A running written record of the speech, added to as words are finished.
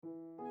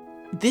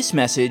This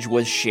message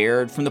was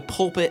shared from the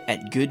pulpit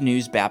at Good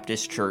News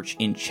Baptist Church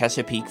in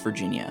Chesapeake,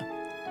 Virginia.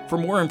 For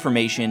more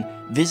information,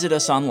 visit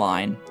us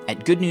online at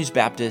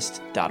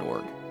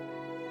goodnewsbaptist.org.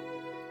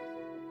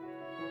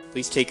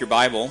 Please take your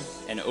Bible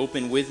and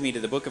open with me to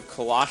the book of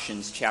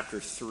Colossians,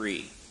 chapter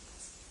 3.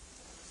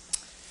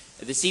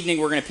 This evening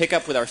we're going to pick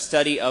up with our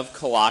study of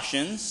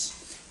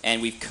Colossians,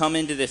 and we've come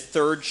into the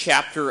third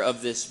chapter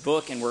of this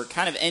book, and we're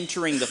kind of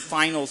entering the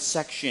final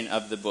section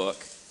of the book.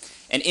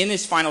 And in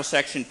this final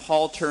section,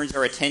 Paul turns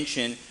our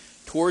attention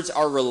towards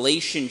our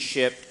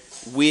relationship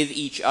with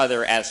each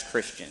other as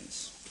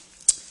Christians.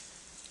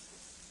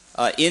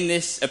 In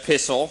this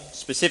epistle,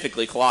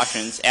 specifically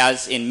Colossians,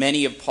 as in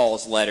many of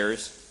Paul's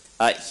letters,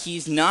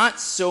 he's not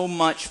so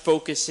much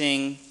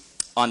focusing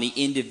on the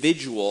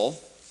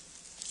individual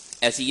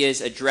as he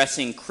is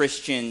addressing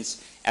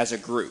Christians as a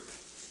group.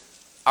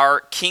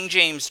 Our King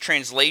James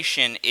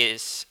translation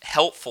is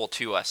helpful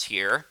to us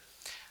here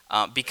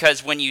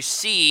because when you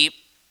see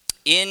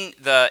in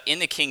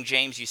the King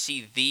James, you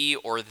see thee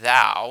or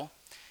thou,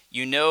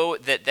 you know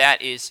that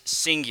is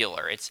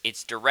singular.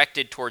 It's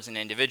directed towards an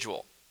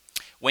individual.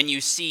 When you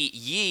see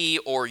ye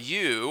or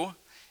you,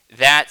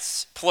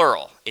 that's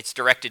plural. It's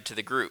directed to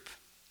the group.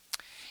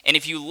 And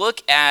if you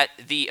look at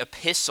the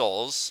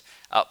epistles,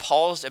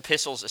 Paul's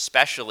epistles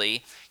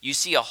especially, you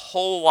see a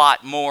whole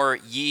lot more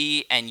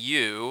ye and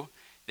you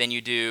than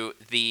you do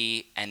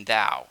thee and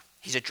thou.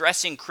 He's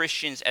addressing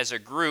Christians as a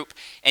group,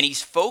 and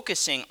he's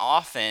focusing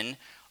often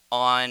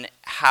on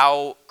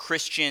how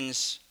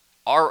Christians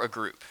are a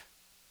group.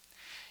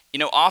 You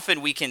know,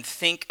 often we can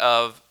think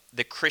of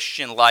the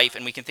Christian life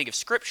and we can think of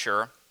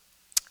Scripture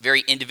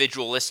very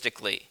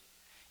individualistically.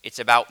 It's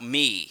about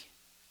me.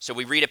 So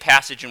we read a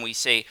passage and we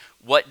say,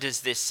 what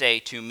does this say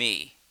to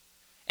me?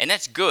 And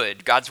that's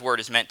good. God's word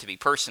is meant to be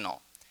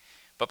personal.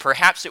 But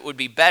perhaps it would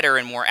be better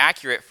and more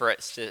accurate for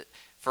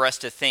us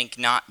to think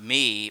not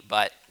me,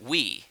 but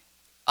we,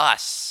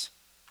 us.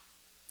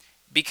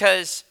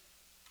 Because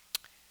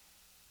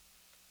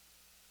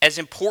as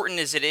important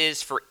as it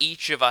is for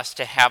each of us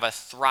to have a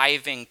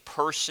thriving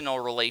personal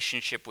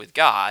relationship with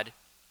God,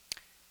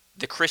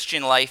 the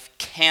Christian life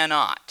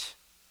cannot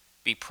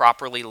be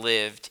properly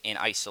lived in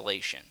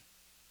isolation.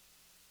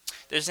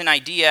 There's an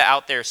idea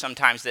out there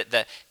sometimes that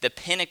the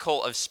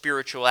pinnacle of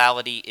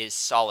spirituality is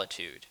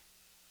solitude.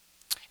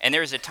 And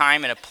there's a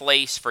time and a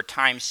place for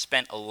time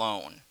spent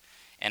alone.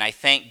 And I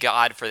thank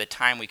God for the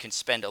time we can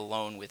spend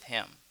alone with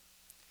Him.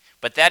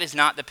 But that is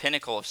not the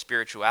pinnacle of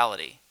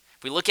spirituality.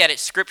 If we look at it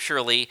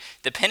scripturally,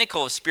 the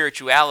pinnacle of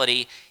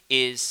spirituality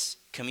is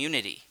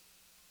community.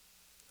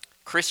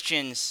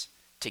 Christians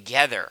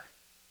together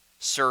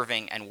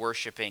serving and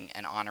worshiping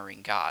and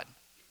honoring God.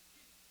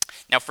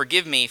 Now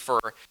forgive me for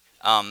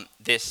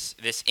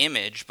this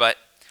image, but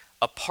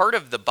a part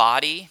of the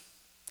body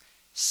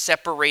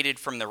separated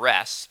from the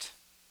rest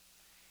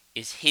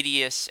is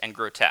hideous and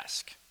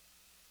grotesque.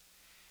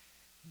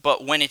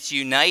 But when it's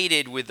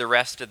united with the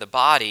rest of the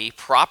body,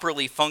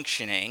 properly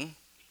functioning,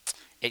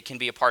 it can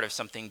be a part of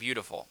something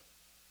beautiful.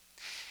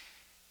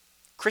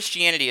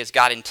 Christianity, as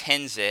God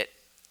intends it,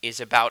 is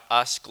about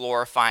us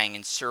glorifying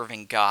and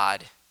serving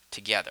God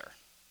together.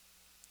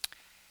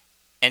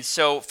 And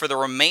so for the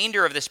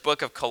remainder of this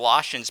book of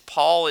Colossians,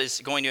 Paul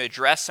is going to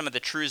address some of the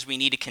truths we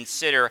need to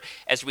consider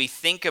as we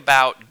think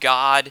about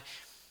God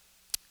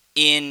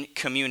in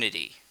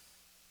community,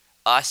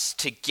 us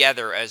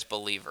together as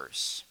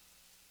believers.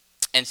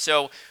 And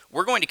so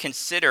we're going to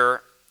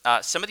consider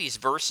some of these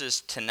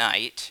verses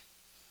tonight.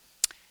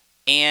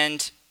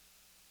 And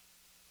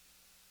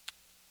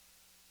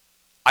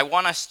I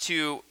want us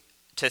to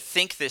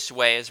think this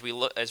way as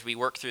we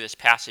work through this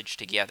passage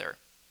together.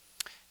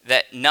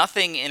 That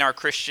nothing in our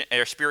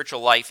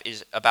spiritual life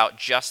is about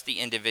just the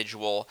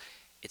individual,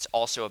 it's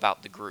also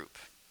about the group.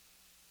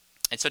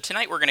 And so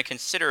tonight we're going to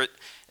consider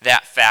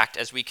that fact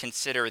as we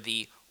consider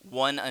the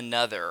one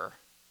another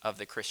of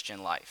the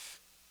Christian life.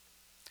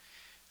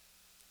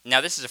 Now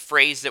this is a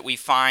phrase that we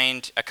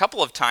find a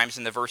couple of times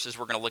in the verses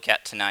we're going to look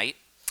at tonight,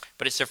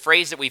 but it's a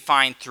phrase that we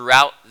find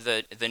throughout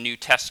the New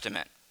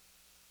Testament.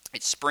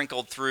 It's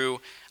sprinkled through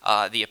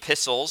the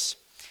epistles,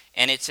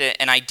 and it's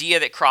an idea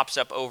that crops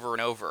up over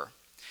and over.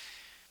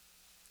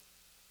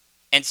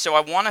 And so I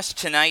want us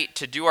tonight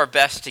to do our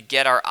best to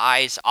get our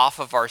eyes off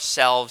of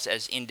ourselves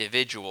as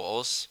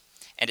individuals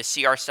and to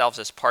see ourselves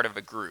as part of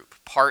a group,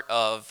 part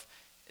of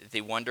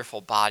the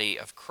wonderful body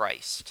of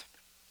Christ.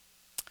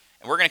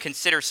 And we're going to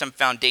consider some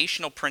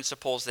foundational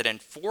principles that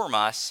inform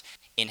us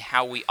in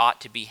how we ought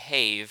to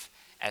behave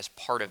as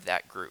part of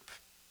that group.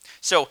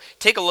 So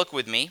take a look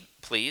with me,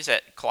 please,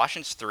 at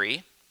Colossians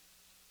 3.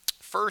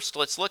 First,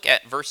 let's look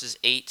at verses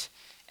 8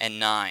 and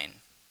 9.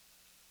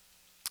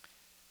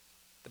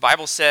 The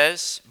Bible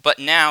says, "But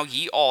now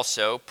ye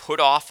also put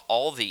off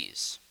all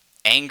these,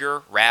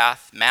 anger,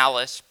 wrath,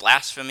 malice,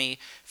 blasphemy,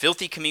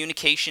 filthy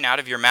communication out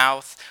of your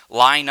mouth.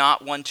 Lie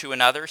not one to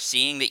another,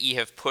 seeing that ye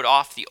have put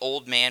off the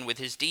old man with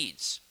his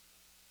deeds."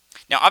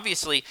 Now,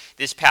 obviously,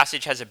 this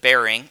passage has a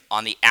bearing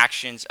on the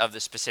actions of the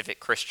specific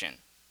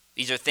Christian.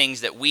 These are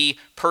things that we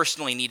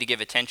personally need to give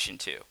attention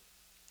to.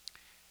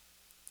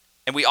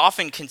 And we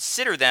often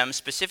consider them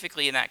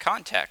specifically in that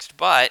context,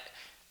 but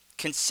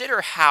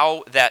consider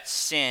how that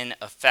sin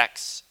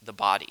affects the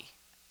body.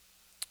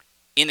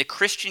 In the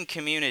Christian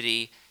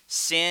community,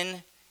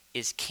 sin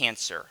is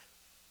cancer.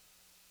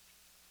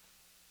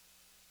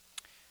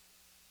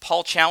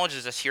 Paul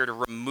challenges us here to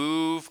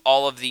remove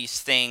all of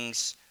these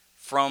things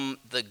from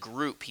the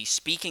group. He's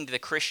speaking to the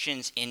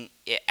Christians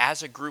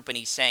as a group, and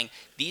he's saying,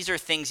 these are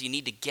things you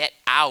need to get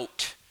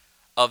out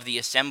of the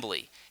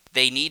assembly.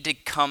 They need to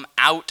come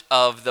out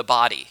of the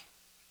body.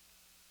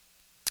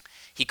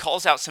 He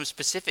calls out some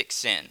specific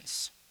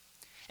sins.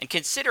 And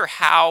consider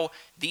how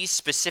these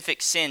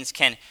specific sins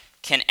can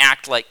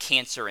act like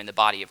cancer in the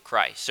body of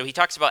Christ. So he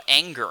talks about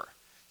anger.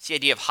 It's the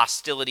idea of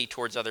hostility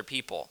towards other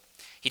people.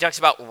 He talks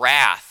about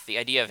wrath, the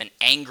idea of an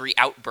angry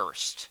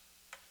outburst,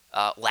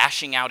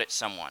 lashing out at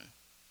someone.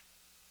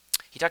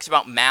 He talks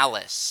about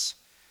malice.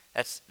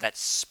 That's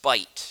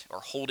spite or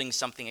holding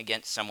something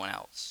against someone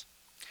else.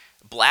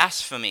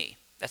 Blasphemy.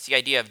 That's the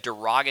idea of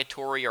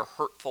derogatory or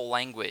hurtful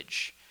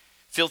language.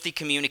 Filthy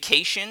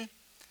communication.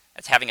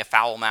 That's having a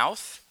foul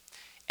mouth.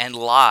 And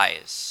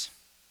lies.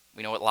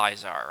 We know what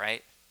lies are,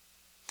 right?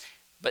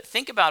 But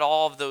think about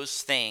all of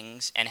those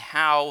things and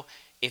how,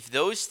 if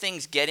those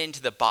things get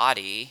into the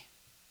body,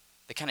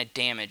 the kind of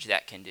damage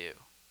that can do.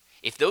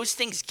 If those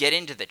things get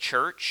into the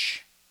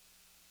church,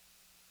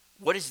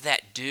 what does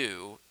that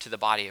do to the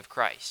body of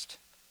Christ?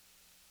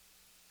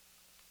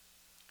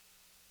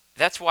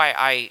 That's why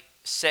I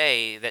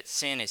say that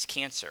sin is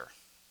cancer.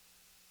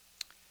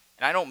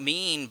 And I don't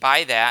mean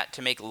by that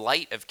to make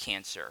light of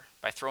cancer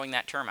by throwing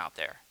that term out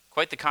there.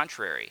 Quite the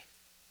contrary.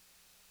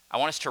 I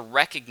want us to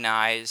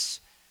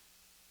recognize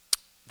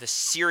the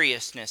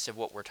seriousness of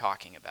what we're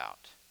talking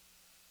about.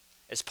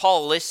 As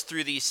Paul lists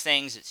through these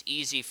things, it's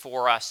easy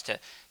for us to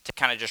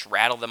kind of just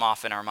rattle them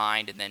off in our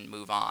mind and then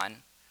move on.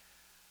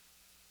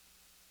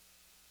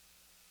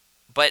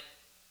 But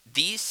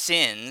these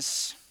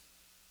sins,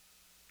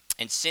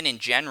 and sin in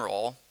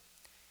general,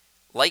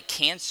 like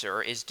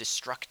cancer, is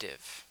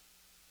destructive.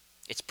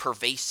 It's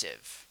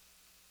pervasive.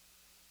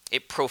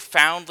 It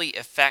profoundly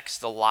affects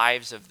the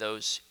lives of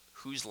those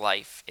whose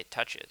life it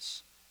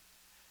touches.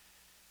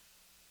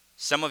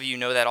 Some of you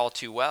know that all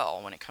too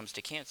well when it comes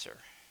to cancer.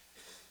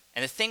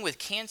 And the thing with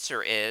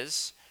cancer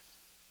is,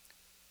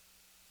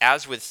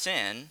 as with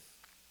sin,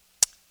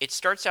 it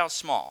starts out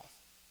small.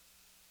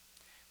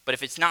 But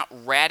if it's not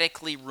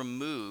radically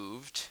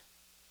removed,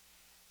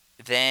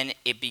 then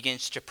it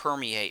begins to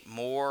permeate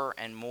more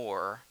and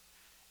more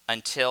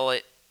until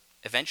it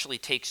eventually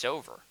takes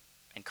over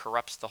and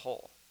corrupts the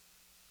whole.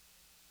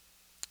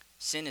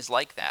 Sin is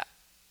like that.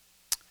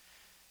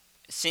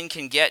 Sin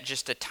can get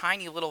just a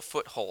tiny little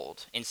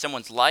foothold in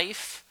someone's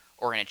life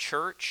or in a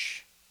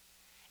church,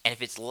 and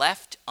if it's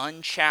left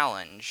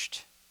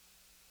unchallenged,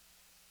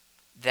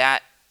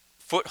 that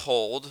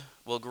foothold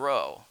will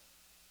grow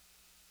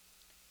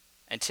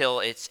until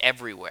it's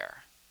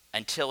everywhere,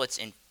 until it's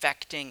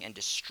infecting and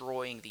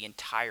destroying the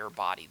entire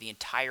body, the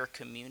entire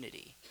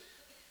community.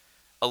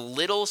 A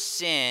little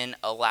sin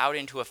allowed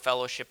into a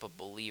fellowship of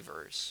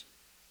believers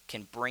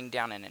can bring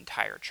down an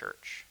entire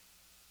church.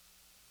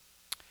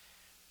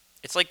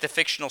 It's like the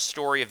fictional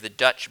story of the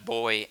Dutch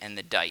boy and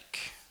the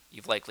dike.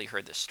 You've likely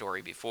heard this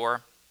story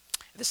before.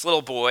 This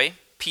little boy,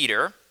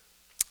 Peter,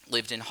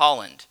 lived in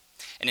Holland.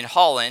 And in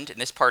Holland,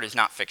 and this part is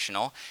not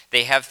fictional,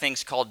 they have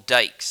things called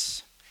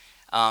dikes.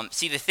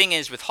 See, the thing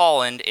is with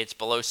Holland, it's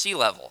below sea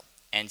level.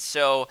 And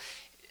so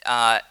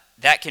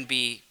that can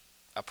be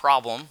a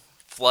problem,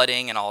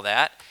 flooding and all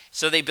that.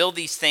 So they build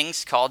these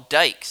things called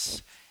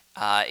dikes.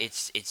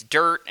 It's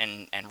dirt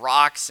and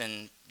rocks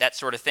and that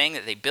sort of thing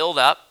that they build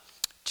up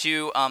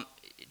to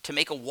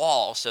make a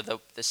wall so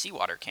the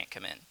seawater can't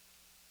come in.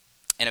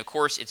 And of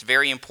course, it's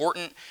very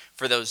important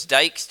for those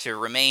dikes to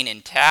remain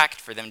intact,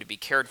 for them to be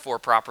cared for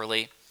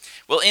properly.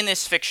 Well, in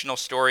this fictional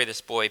story, this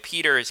boy,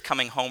 Peter, is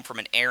coming home from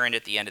an errand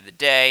at the end of the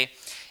day,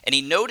 and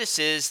he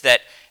notices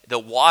that the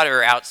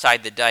water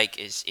outside the dike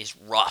is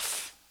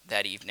rough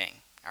that evening.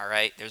 All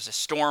right, there's a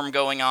storm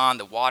going on.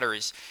 The water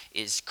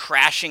is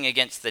crashing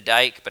against the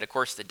dike, but of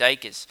course the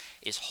dike is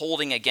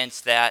holding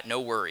against that. No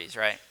worries,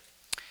 right?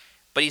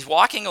 But he's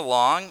walking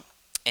along,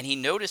 and he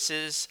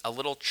notices a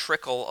little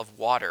trickle of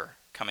water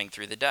coming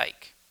through the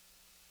dike.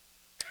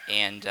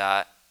 And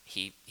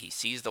he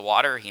sees the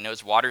water. He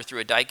knows water through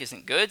a dike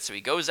isn't good, so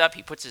he goes up,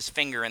 he puts his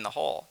finger in the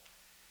hole.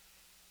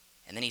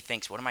 And then he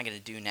thinks, what am I going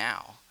to do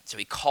now? So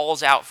he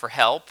calls out for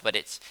help, but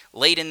it's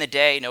late in the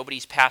day,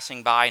 nobody's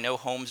passing by, no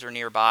homes are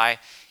nearby,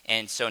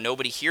 and so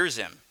nobody hears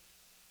him.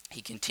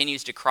 He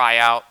continues to cry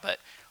out, but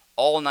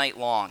all night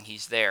long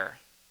he's there,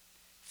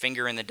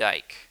 finger in the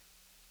dike,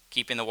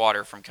 keeping the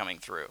water from coming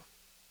through.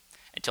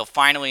 Until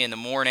finally in the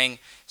morning,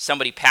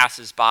 somebody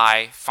passes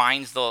by,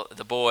 finds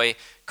the boy,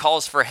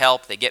 calls for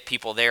help. They get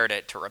people there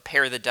to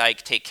repair the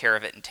dike, take care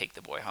of it, and take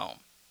the boy home.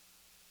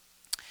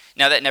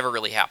 Now, that never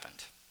really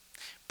happened.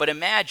 But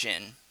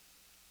imagine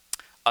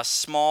a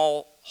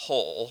small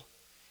hole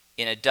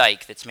in a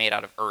dike that's made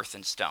out of earth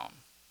and stone.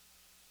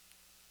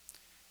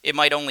 It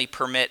might only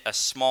permit a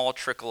small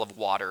trickle of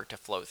water to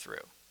flow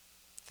through.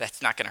 That's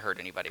not going to hurt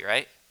anybody,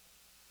 right?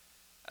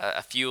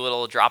 A few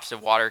little drops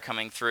of water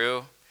coming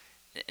through,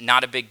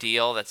 not a big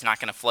deal. That's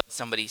not going to flood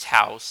somebody's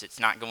house. It's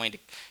not going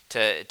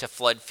to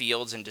flood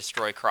fields and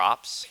destroy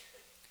crops.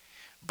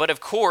 But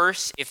of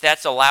course, if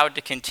that's allowed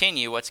to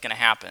continue, what's going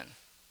to happen?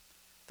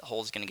 The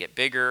hole's going to get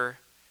bigger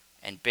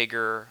and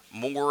bigger.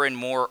 More and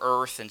more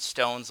earth and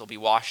stones will be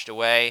washed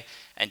away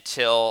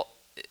until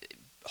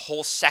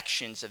whole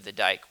sections of the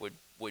dike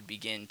would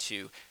begin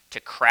to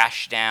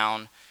crash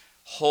down.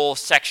 Whole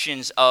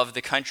sections of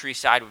the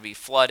countryside would be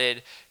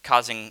flooded,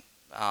 causing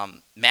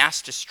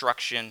mass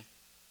destruction.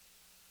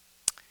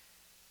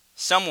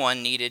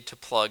 Someone needed to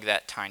plug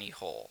that tiny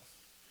hole.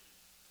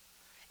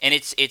 And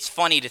it's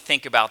funny to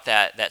think about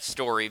that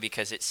story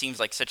because it seems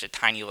like such a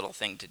tiny little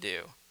thing to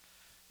do.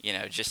 You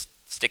know, just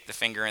stick the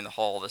finger in the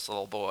hole, this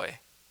little boy.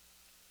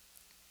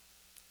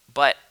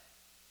 But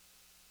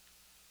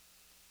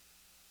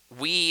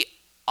we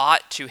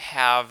ought to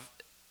have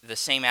the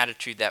same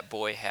attitude that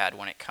boy had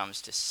when it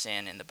comes to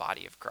sin in the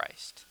body of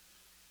Christ.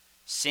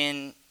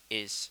 Sin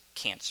is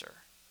cancer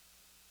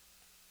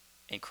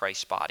in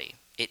Christ's body.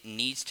 It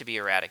needs to be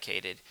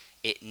eradicated.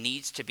 It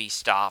needs to be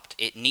stopped.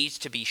 It needs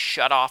to be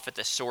shut off at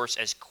the source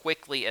as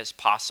quickly as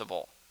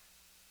possible.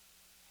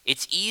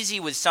 It's easy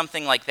with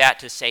something like that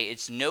to say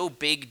it's no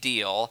big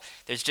deal.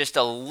 There's just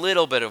a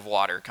little bit of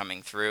water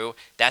coming through.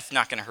 That's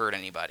not going to hurt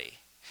anybody.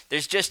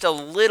 There's just a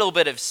little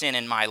bit of sin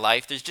in my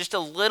life. There's just a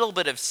little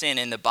bit of sin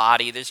in the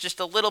body. There's just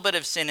a little bit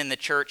of sin in the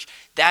church.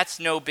 That's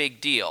no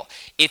big deal.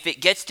 If it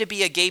gets to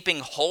be a gaping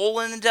hole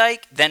in the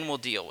dike, then we'll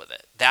deal with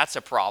it. That's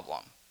a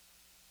problem.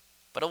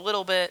 But a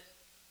little bit,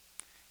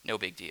 no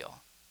big deal.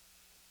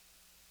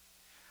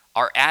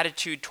 Our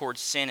attitude towards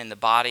sin in the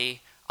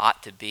body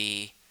ought to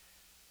be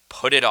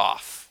put it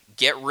off,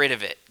 get rid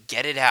of it,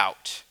 get it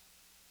out.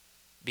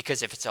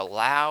 Because if it's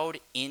allowed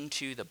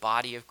into the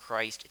body of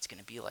Christ, it's going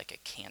to be like a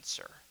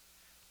cancer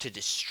to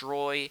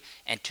destroy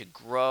and to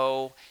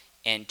grow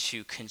and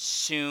to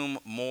consume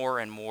more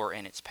and more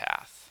in its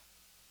path.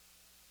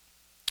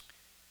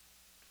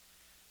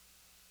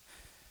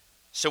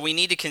 So we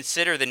need to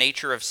consider the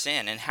nature of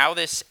sin and how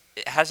this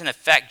has an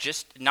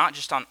effect not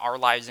just on our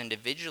lives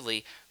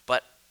individually,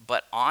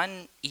 but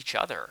on each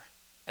other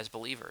as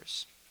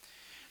believers.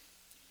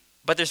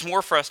 But there's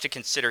more for us to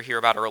consider here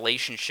about our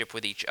relationship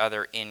with each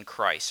other in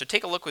Christ. So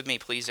take a look with me,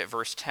 please, at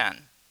verse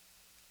 10.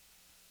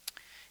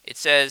 It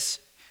says,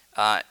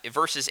 in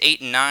verses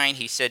 8 and 9,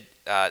 he said,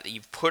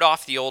 you've put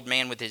off the old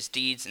man with his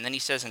deeds. And then he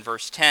says in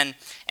verse 10,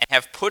 and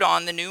have put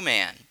on the new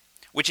man,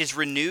 which is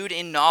renewed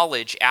in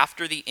knowledge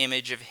after the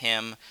image of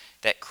him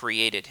that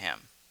created him.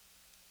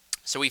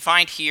 So we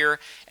find here,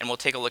 and we'll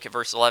take a look at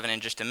verse 11 in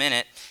just a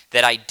minute,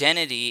 that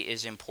identity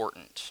is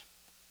important.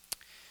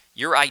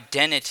 Your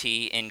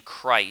identity in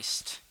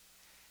Christ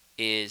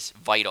is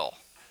vital.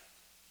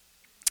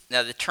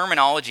 Now, the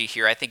terminology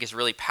here I think is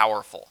really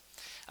powerful.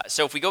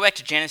 So if we go back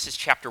to Genesis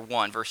chapter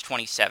 1, verse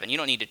 27, you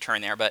don't need to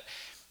turn there, but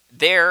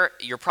there,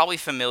 you're probably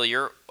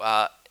familiar,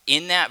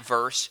 in that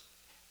verse,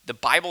 the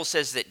Bible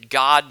says that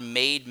God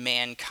made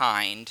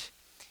mankind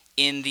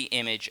in the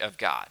image of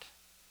God.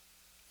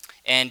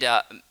 And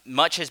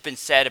much has been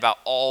said about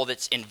all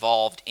that's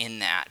involved in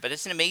that. But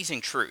it's an amazing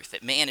truth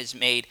that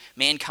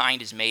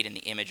mankind is made in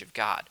the image of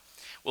God.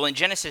 Well, in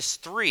Genesis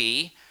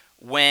 3,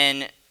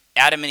 when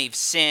Adam and Eve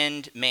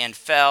sinned, man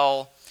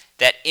fell,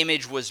 that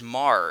image was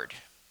marred.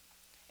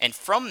 And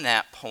from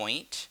that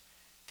point,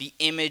 the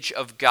image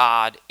of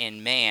God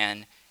in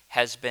man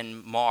has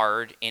been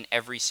marred in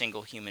every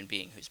single human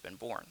being who's been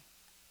born.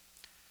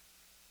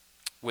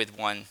 With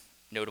one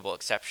notable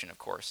exception, of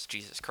course,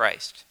 Jesus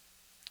Christ.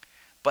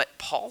 But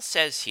Paul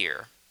says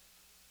here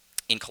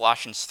in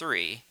Colossians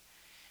 3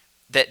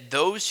 that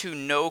those who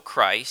know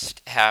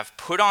Christ have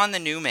put on the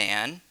new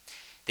man,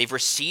 they've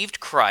received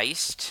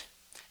Christ,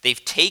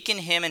 they've taken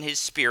him and his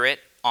spirit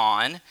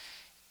on,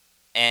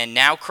 and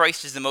now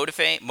Christ is the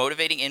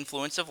motivating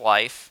influence of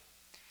life.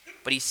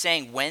 But he's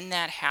saying when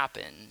that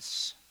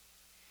happens,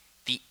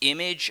 the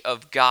image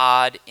of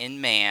God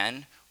in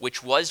man,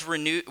 which was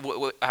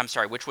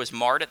which was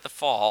marred at the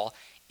fall,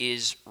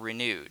 is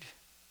renewed.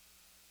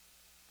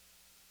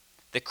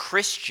 The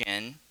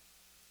Christian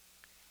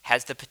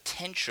has the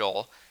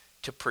potential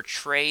to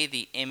portray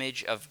the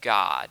image of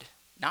God,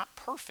 not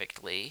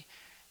perfectly,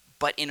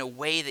 but in a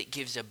way that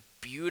gives a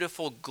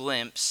beautiful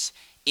glimpse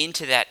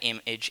into that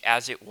image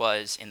as it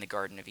was in the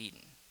Garden of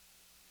Eden.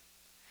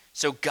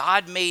 So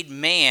God made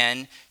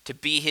man to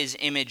be his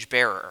image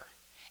bearer,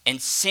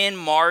 and sin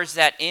mars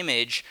that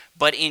image,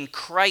 but in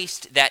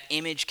Christ that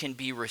image can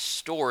be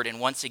restored, and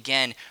once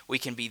again we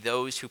can be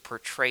those who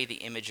portray the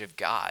image of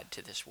God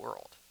to this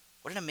world.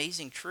 What an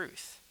amazing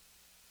truth.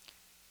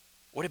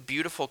 What a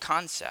beautiful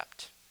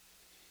concept.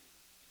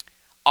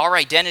 Our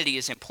identity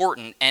is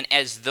important, and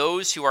as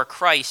those who are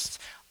Christ's,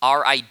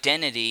 our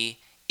identity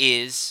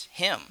is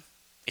him.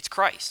 It's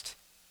Christ.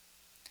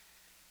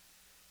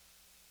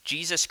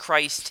 Jesus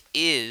Christ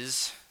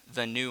is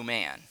the new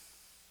man.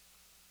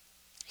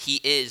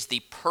 He is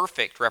the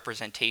perfect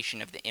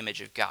representation of the image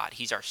of God.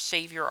 He's our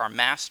Savior, our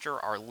Master,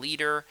 our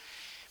leader.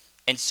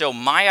 And so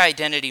my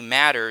identity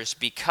matters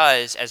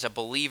because as a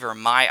believer,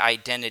 my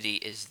identity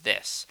is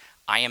this: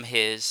 I am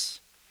his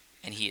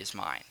and he is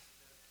mine.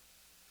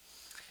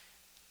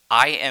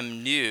 I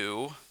am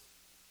new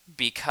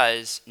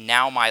because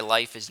now my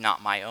life is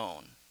not my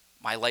own.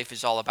 My life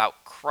is all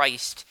about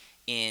Christ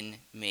in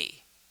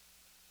me.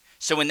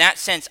 So in that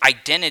sense,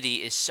 identity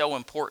is so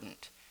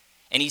important.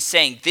 And he's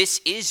saying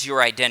this is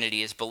your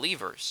identity as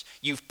believers.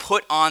 You've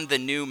put on the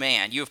new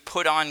man. You've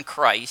put on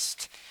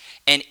Christ.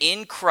 And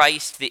in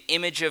Christ, the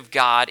image of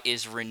God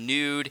is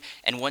renewed.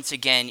 And once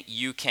again,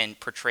 you can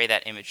portray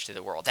that image to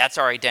the world. That's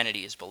our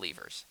identity as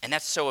believers. And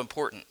that's so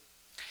important.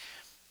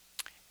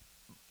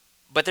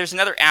 But there's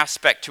another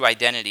aspect to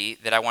identity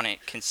that I want to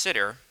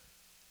consider.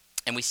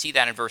 And we see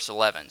that in verse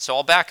 11. So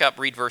I'll back up,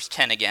 read verse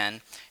 10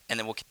 again, and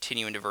then we'll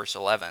continue into verse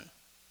 11.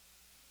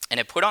 And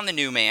have put on the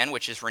new man,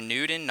 which is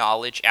renewed in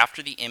knowledge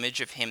after the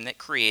image of him that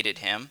created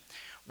him,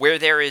 where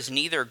there is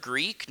neither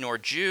Greek nor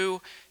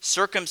Jew,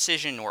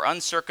 circumcision nor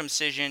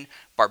uncircumcision,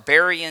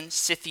 barbarian,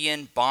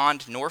 Scythian,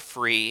 bond nor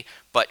free,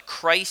 but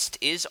Christ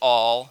is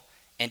all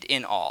and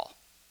in all.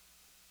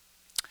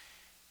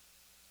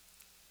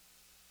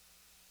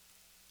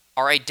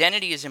 Our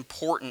identity is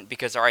important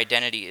because our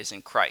identity is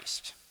in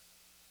Christ.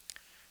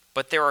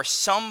 But there are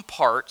some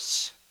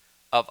parts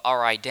of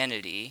our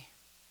identity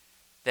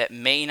that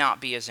may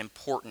not be as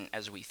important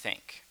as we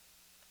think.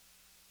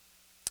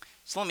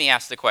 So let me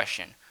ask the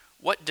question,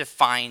 what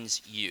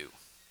defines you?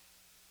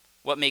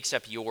 What makes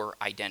up your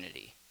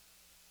identity?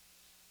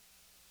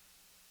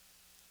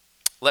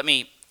 Let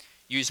me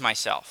use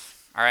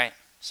myself, all right?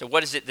 So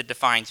what is it that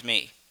defines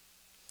me?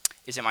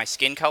 Is it my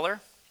skin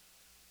color?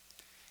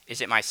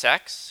 Is it my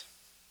sex?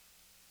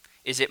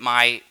 Is it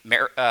my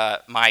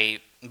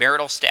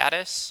marital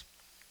status?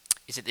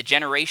 Is it the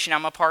generation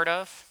I'm a part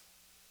of?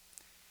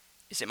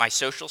 Is it my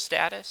social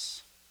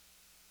status?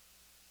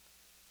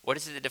 What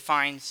is it that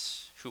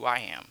defines who I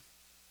am?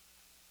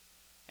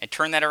 And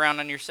turn that around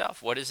on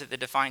yourself. What is it that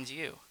defines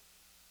you?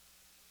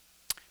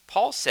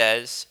 Paul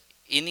says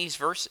in this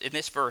verse,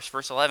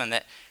 verse 11,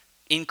 that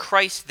in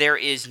Christ there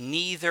is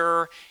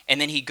neither, and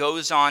then he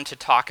goes on to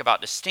talk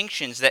about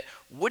distinctions that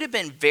would have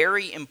been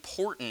very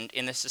important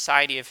in the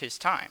society of his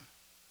time.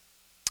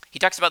 He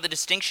talks about the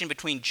distinction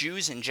between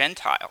Jews and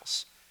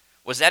Gentiles.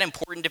 Was that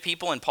important to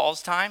people in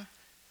Paul's time?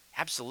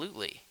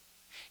 Absolutely.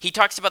 He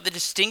talks about the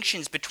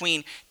distinctions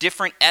between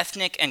different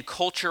ethnic and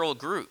cultural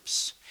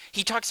groups.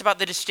 He talks about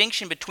the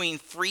distinction between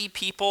free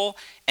people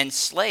and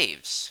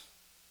slaves.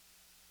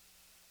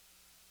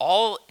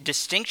 All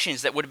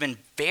distinctions that would have been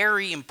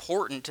very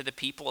important to the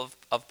people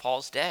of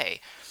Paul's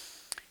day.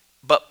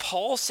 But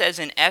Paul says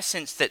in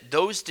essence that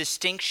those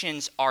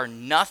distinctions are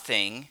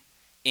nothing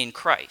in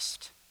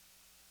Christ.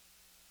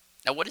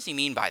 Now, what does he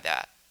mean by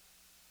that?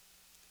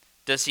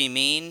 Does he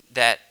mean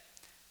that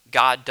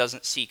God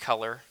doesn't see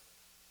color?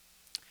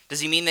 Does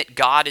he mean that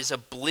God is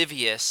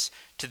oblivious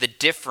to the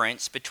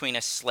difference between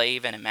a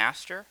slave and a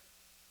master?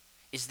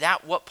 Is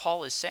that what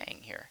Paul is saying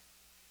here?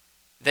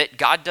 That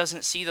God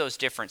doesn't see those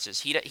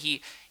differences.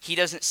 He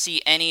doesn't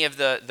see any of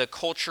the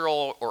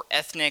cultural or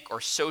ethnic or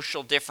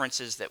social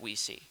differences that we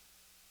see.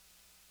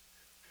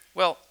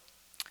 Well,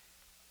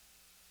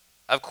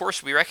 of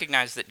course we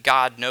recognize that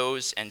God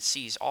knows and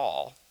sees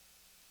all.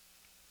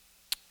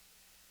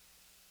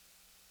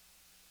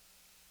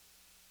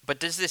 But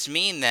does this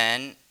mean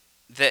then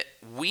that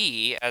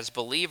we as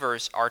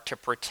believers are to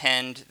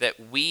pretend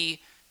that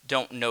we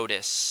don't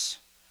notice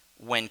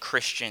when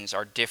Christians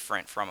are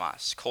different from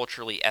us,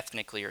 culturally,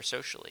 ethnically, or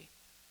socially?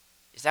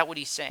 Is that what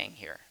he's saying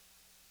here?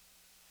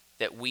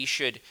 That we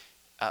should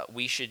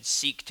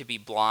seek to be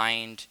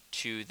blind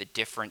to the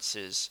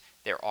differences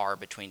there are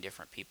between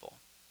different people?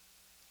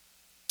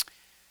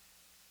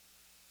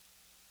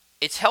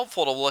 It's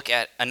helpful to look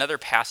at another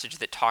passage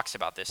that talks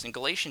about this. In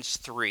Galatians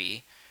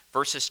 3,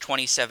 verses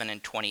 27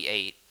 and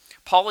 28,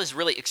 Paul is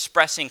really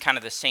expressing kind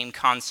of the same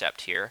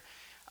concept here,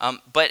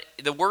 but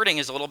the wording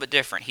is a little bit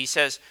different. He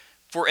says,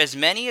 "For as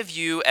many of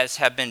you as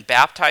have been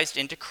baptized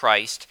into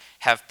Christ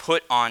have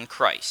put on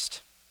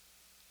Christ."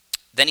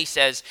 Then he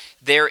says,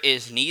 "There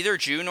is neither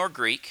Jew nor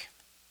Greek,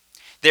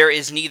 there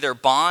is neither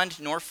bond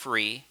nor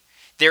free,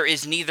 there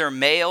is neither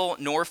male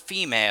nor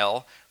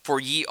female, for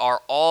ye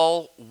are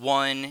all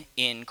one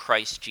in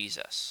Christ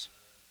Jesus."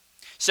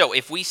 So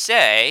if we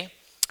say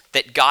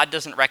that God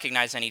doesn't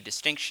recognize any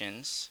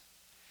distinctions,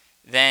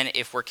 then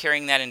if we're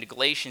carrying that into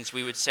Galatians,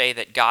 we would say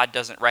that God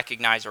doesn't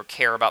recognize or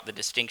care about the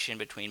distinction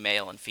between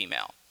male and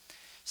female.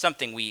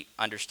 Something we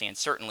understand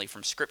certainly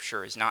from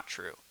Scripture is not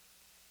true.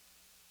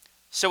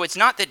 So it's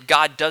not that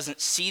God doesn't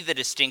see the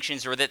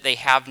distinctions or that they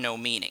have no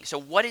meaning. So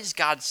what is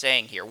God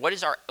saying here?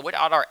 What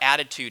ought our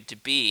attitude to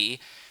be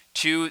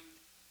to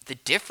the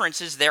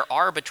differences there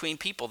are between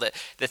people, the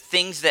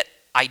things that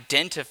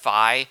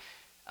identify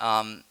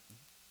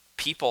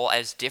people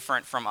as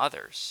different from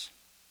others?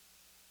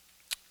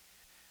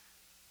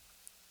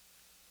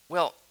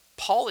 Well,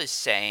 Paul is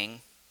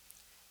saying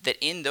that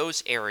in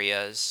those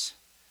areas,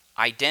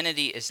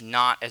 identity is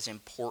not as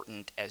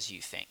important as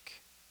you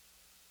think.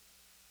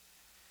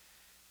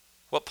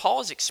 What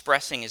Paul is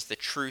expressing is the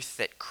truth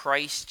that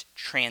Christ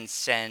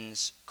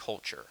transcends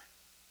culture.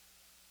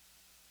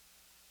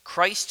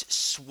 Christ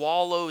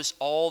swallows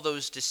all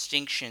those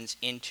distinctions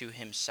into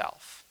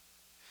himself.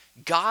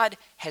 God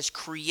has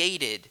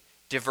created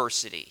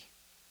diversity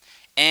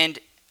and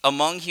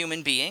among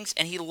human beings,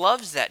 and he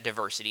loves that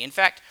diversity. In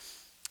fact,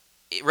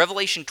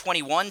 Revelation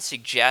 21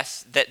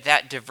 suggests that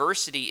that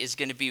diversity is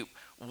going to be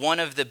one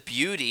of the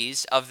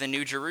beauties of the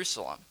New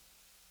Jerusalem.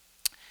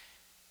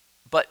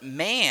 But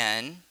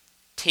man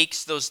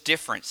takes those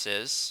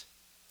differences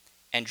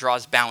and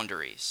draws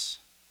boundaries.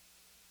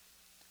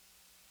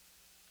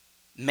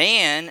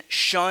 Man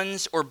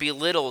shuns or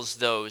belittles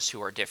those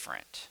who are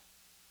different.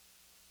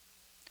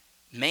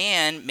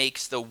 Man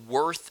makes the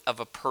worth of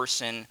a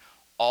person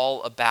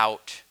all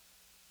about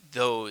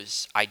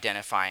those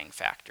identifying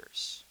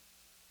factors.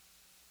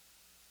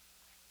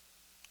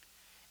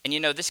 And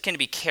this can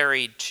be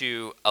carried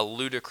to a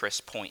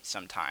ludicrous point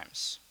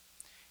sometimes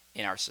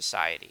in our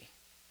society.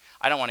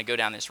 I don't want to go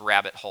down this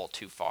rabbit hole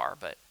too far,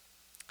 but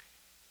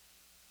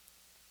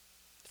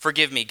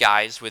forgive me,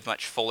 guys with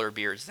much fuller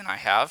beards than I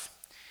have,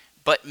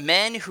 but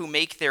men who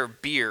make their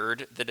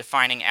beard the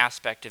defining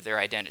aspect of their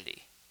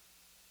identity.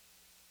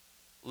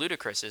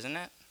 Ludicrous, isn't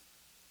it?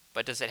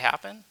 But does it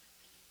happen?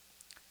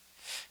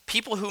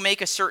 People who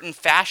make a certain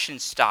fashion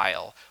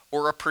style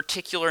or a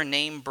particular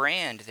name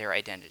brand their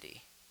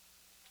identity.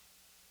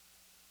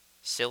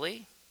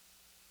 Silly?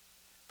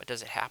 But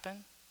does it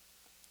happen?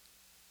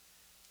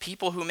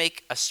 People who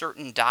make a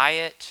certain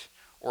diet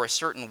or a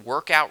certain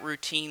workout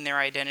routine their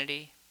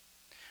identity.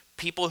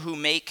 People who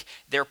make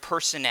their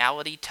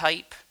personality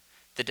type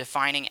the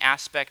defining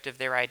aspect of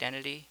their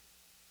identity.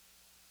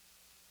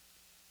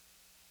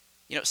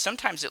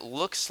 Sometimes it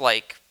looks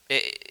like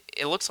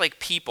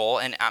people,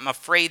 and I'm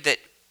afraid that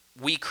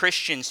we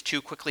Christians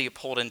too quickly get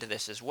pulled into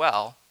this as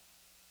well.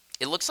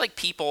 It looks like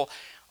people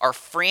are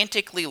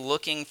frantically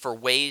looking for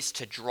ways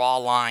to draw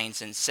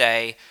lines and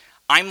say,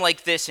 I'm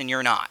like this and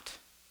you're not.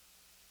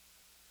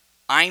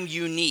 I'm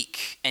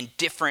unique and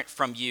different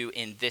from you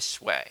in this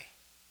way.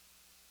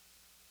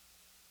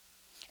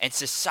 And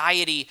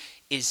society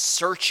is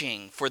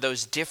searching for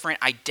those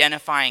different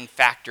identifying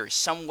factors,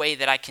 some way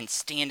that I can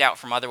stand out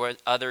from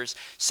others,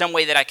 some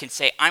way that I can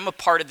say, I'm a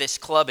part of this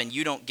club and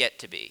you don't get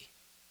to be.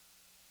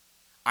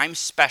 I'm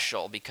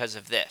special because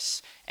of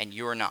this and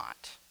you're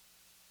not.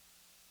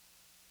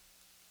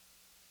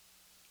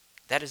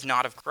 That is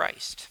not of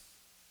Christ.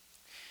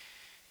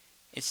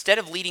 Instead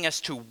of leading us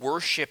to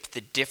worship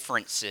the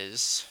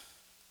differences,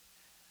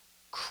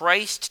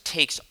 Christ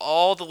takes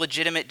all the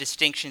legitimate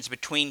distinctions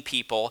between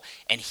people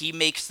and he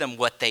makes them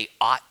what they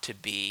ought to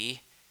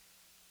be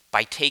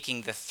by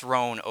taking the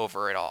throne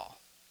over it all.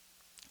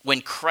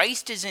 When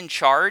Christ is in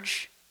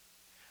charge,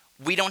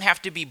 we don't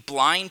have to be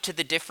blind to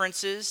the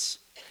differences,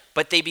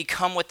 but they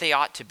become what they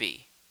ought to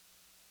be.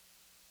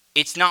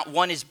 It's not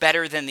one is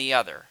better than the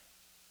other.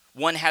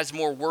 One has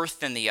more worth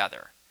than the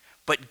other.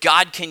 But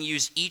God can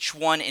use each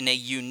one in a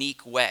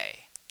unique way.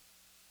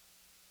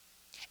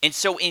 And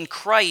so in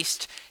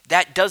Christ,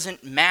 that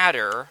doesn't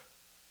matter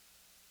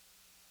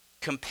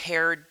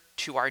compared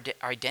to our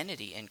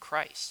identity in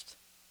Christ.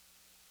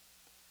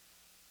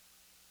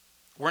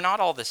 We're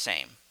not all the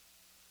same,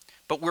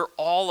 but we're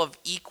all of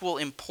equal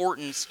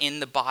importance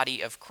in the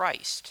body of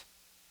Christ.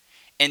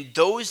 And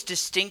those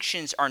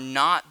distinctions are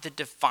not the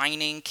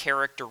defining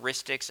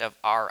characteristics of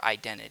our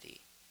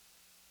identity.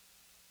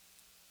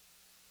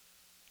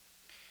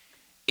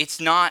 It's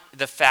not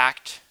the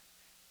fact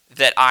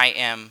that I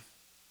am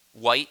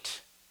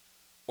white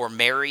or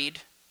married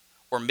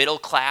or middle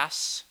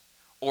class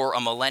or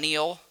a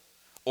millennial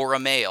or a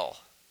male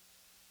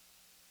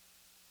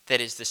that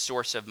is the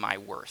source of my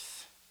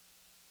worth.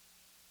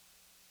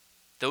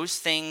 Those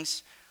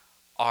things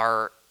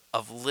are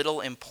of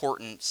little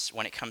importance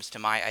when it comes to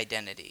my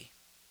identity.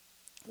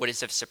 What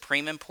is of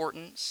supreme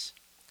importance?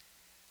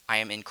 I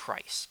am in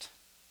Christ.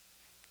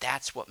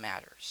 That's what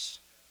matters.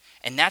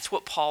 And that's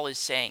what Paul is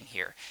saying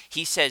here.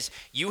 He says,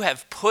 you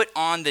have put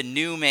on the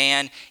new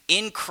man.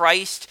 In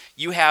Christ,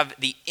 you have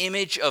the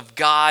image of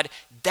God.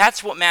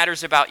 That's what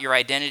matters about your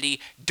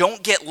identity.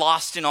 Don't get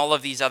lost in all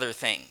of these other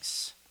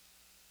things.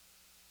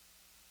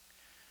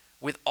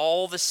 With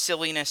all the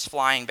silliness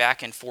flying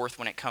back and forth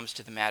when it comes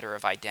to the matter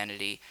of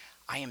identity,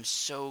 I am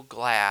so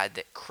glad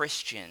that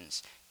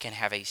Christians can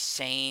have a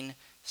sane,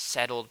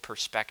 settled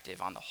perspective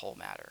on the whole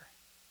matter.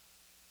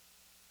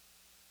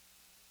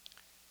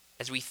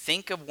 As we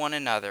think of one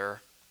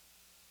another,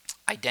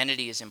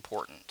 identity is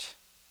important.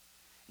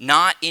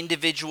 Not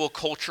individual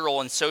cultural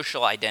and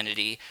social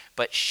identity,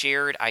 but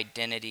shared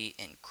identity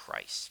in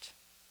Christ.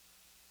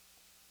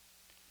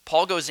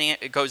 Paul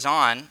goes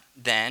on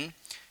then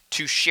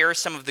to share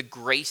some of the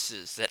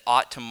graces that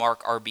ought to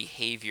mark our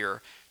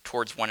behavior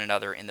towards one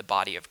another in the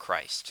body of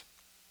Christ.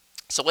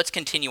 So let's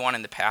continue on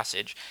in the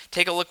passage.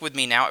 Take a look with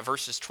me now at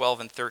verses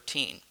 12 and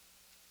 13.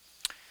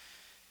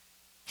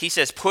 He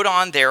says, put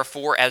on,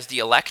 therefore, as the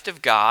elect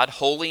of God,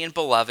 holy and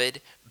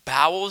beloved,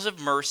 bowels of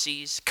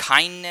mercies,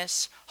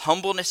 kindness,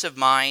 humbleness of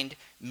mind,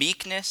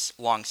 meekness,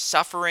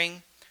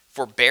 long-suffering,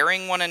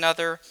 forbearing one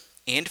another,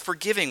 and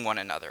forgiving one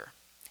another.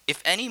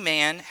 If any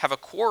man have a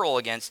quarrel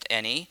against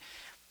any,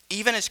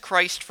 even as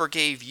Christ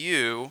forgave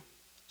you,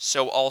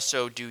 so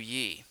also do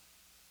ye.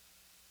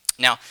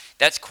 Now,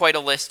 that's quite a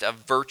list of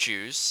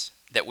virtues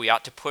that we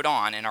ought to put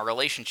on in our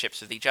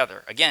relationships with each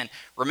other. Again,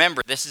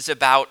 remember, this is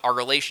about our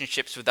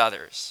relationships with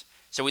others.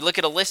 So we look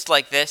at a list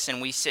like this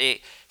and we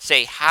say,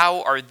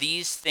 how are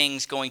these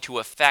things going to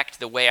affect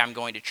the way I'm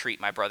going to treat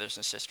my brothers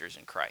and sisters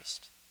in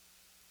Christ?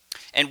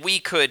 And we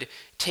could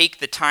take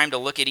the time to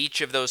look at each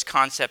of those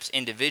concepts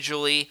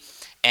individually,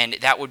 and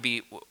that would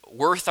be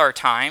worth our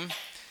time.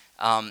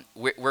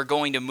 We're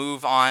going to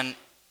move on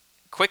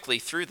quickly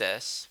through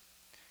this.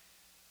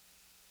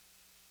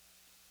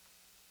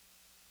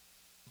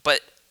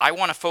 But I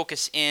want to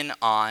focus in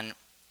on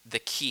the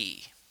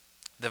key,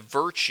 the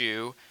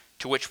virtue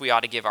to which we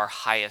ought to give our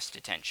highest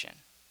attention.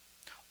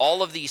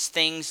 All of these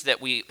things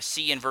that we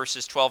see in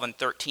verses 12 and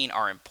 13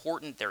 are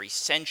important, they're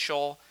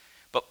essential,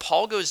 but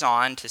Paul goes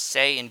on to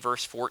say in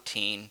verse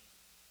 14,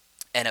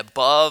 and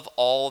above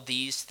all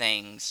these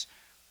things,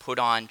 put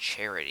on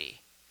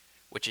charity,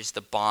 which is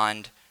the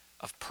bond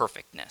of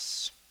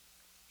perfectness.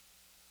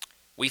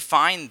 We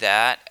find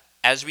that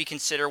as we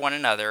consider one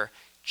another,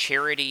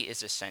 charity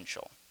is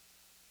essential.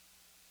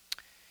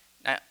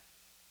 Now,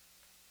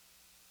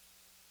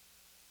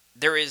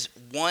 there is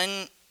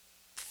one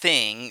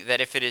thing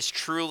that if it is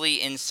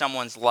truly in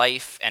someone's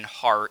life and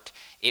heart,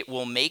 it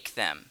will make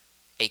them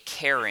a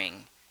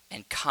caring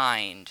and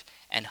kind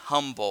and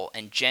humble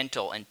and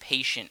gentle and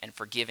patient and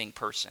forgiving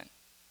person.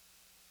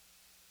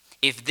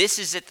 If this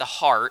is at the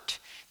heart,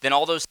 then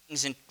all those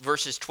things in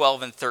verses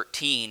 12 and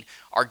 13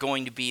 are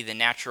going to be the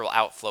natural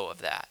outflow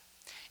of that.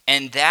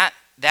 And that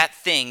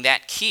thing,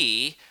 that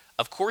key,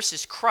 of course,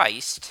 is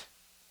Christ,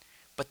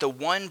 but the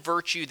one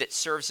virtue that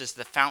serves as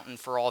the fountain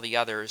for all the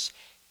others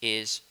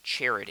is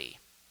charity.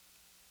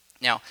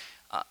 Now,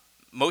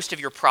 most of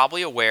you are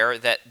probably aware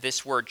that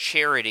this word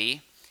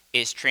charity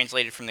is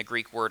translated from the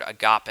Greek word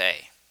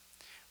agape,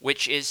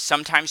 which is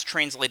sometimes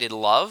translated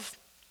love,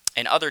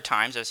 and other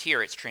times, as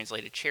here, it's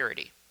translated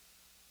charity.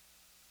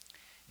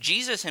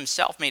 Jesus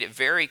himself made it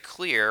very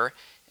clear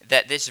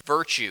that this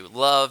virtue,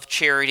 love,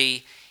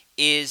 charity,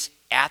 is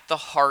at the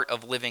heart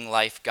of living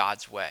life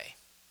God's way.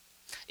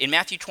 In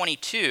Matthew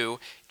 22,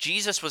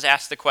 Jesus was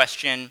asked the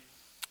question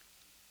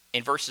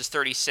in verse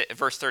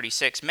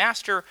 36,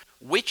 Master,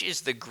 which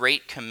is the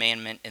great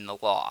commandment in the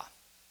law?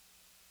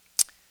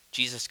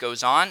 Jesus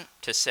goes on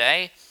to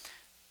say,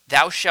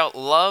 Thou shalt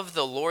love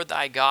the Lord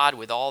thy God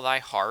with all thy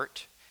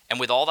heart, and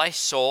with all thy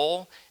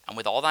soul, and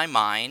with all thy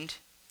mind.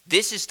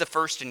 This is the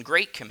first and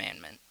great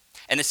commandment.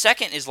 And the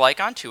second is like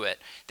unto it,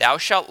 Thou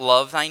shalt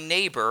love thy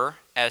neighbor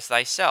as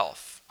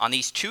thyself. On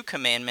these two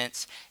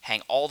commandments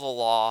hang all the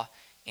law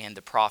and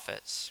the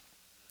prophets.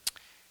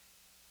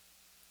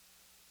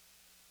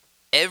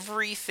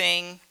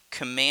 Everything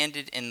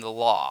commanded in the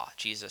law,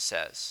 Jesus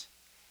says,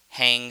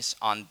 hangs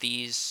on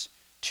these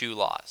two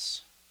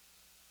laws.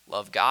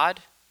 Love God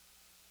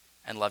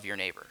and love your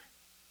neighbor.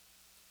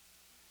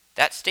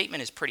 That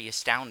statement is pretty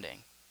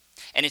astounding.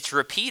 And it's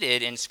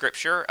repeated in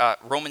Scripture,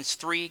 Romans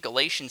 3,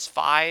 Galatians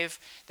 5.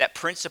 That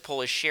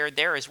principle is shared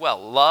there as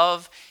well.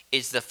 Love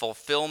is the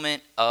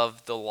fulfillment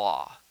of the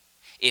law.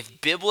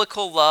 If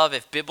biblical love,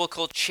 if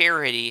biblical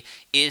charity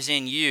is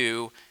in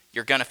you,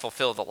 you're going to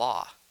fulfill the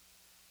law.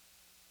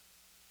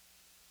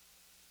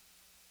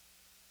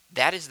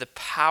 That is the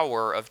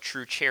power of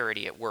true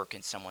charity at work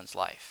in someone's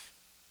life.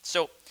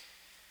 So,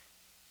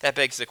 that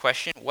begs the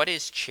question, what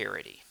is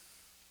charity?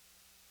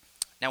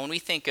 Now, when we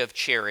think of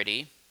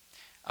charity,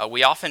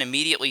 we often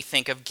immediately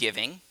think of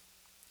giving,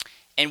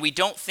 and we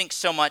don't think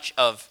so much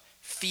of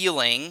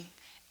feeling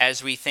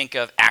as we think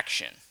of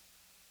action.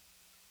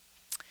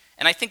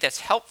 And I think that's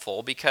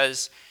helpful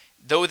because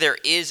though there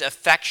is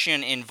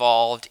affection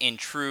involved in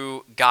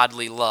true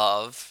godly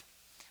love,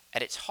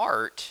 at its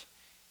heart,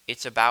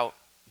 it's about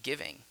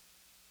giving.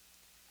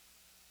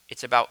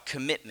 It's about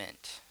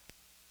commitment.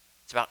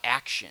 It's about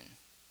action.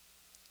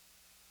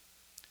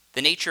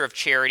 The nature of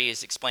charity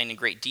is explained in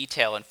great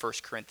detail in 1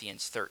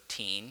 Corinthians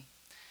 13.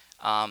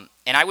 And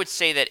I would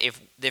say that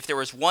if there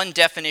was one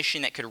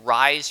definition that could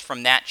rise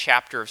from that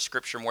chapter of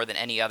Scripture more than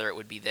any other, it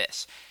would be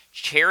this.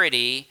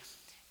 Charity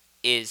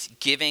is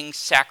giving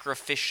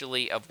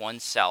sacrificially of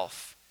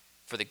oneself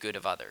for the good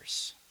of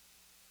others.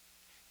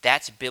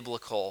 That's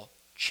biblical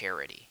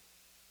charity.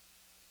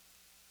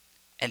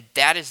 And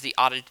that is the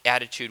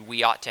attitude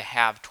we ought to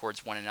have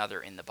towards one another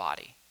in the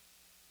body.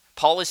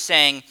 Paul is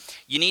saying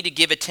you need to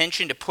give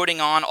attention to putting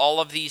on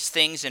all of these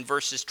things in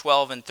verses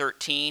 12 and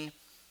 13.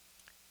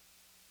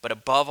 But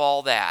above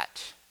all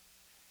that,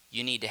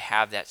 you need to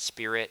have that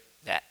spirit,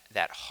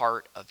 that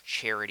heart of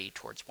charity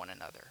towards one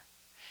another.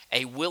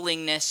 A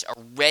willingness, a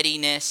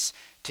readiness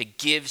to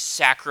give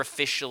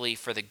sacrificially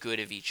for the good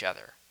of each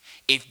other.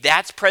 If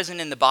that's present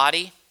in the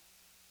body,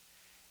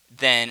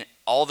 then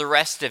all the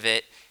rest of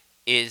it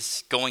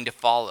is going to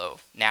follow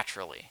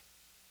naturally.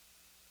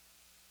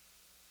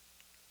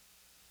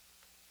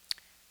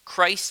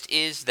 Christ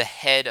is the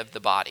head of the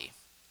body.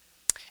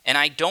 And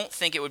I don't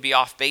think it would be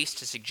off base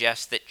to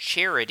suggest that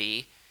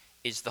charity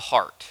is the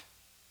heart.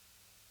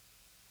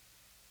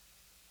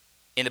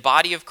 In the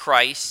body of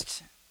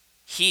Christ,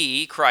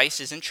 Christ,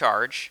 is in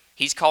charge.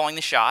 He's calling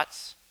the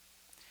shots.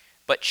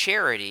 But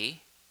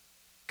charity,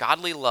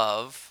 godly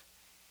love,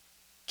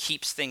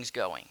 keeps things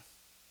going.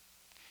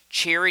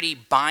 Charity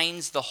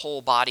binds the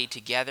whole body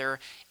together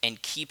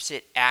and keeps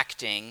it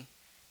acting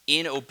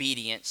in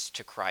obedience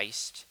to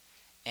Christ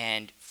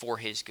and for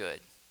his good.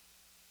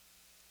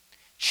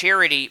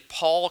 Charity,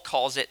 Paul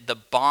calls it the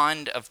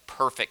bond of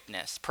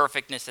perfectness.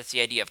 Perfectness, that's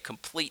the idea of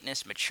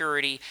completeness,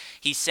 maturity.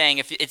 He's saying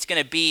if it's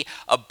going to be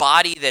a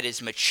body that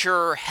is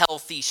mature,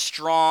 healthy,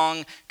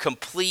 strong,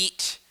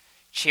 complete,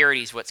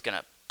 charity is what's going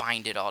to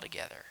bind it all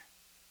together.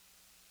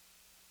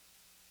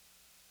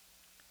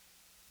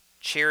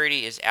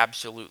 Charity is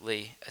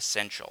absolutely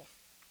essential.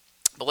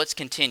 But let's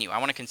continue. I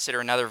want to consider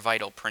another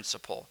vital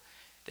principle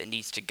that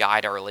needs to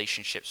guide our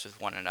relationships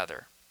with one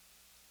another.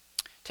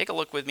 Take a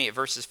look with me at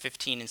verses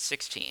 15 and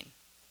 16.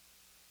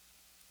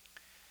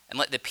 And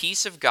let the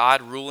peace of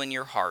God rule in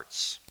your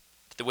hearts,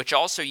 to which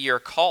also ye are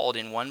called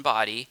in one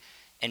body,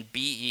 and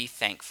be ye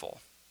thankful.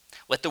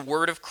 Let the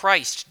word of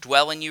Christ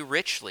dwell in you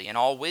richly in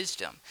all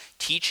wisdom,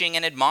 teaching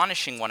and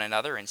admonishing one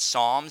another in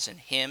psalms and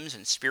hymns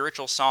and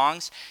spiritual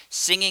songs,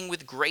 singing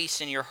with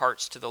grace in your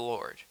hearts to the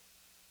Lord.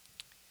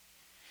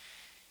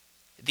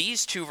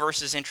 These two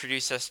verses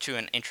introduce us to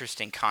an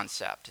interesting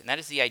concept, and that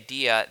is the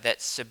idea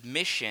that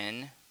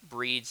submission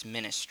breeds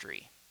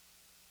ministry.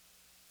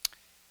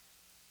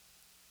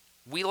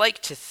 We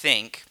like to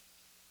think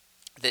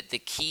that the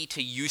key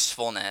to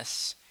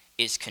usefulness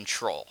is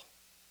control.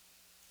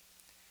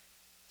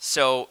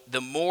 So the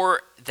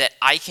more that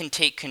I can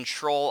take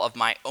control of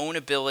my own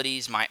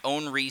abilities, my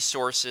own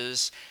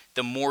resources,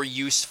 the more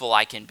useful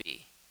I can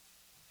be.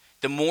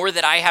 The more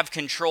that I have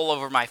control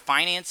over my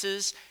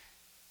finances,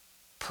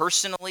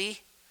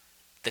 personally,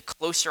 the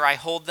closer I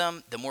hold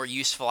them, the more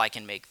useful I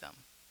can make them.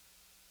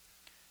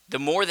 The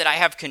more that I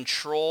have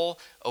control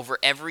over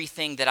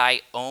everything that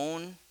I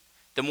own,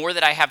 the more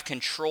that I have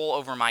control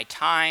over my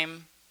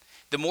time,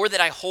 the more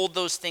that I hold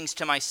those things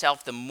to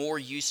myself, the more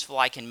useful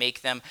I can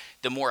make them,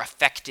 the more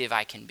effective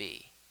I can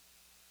be.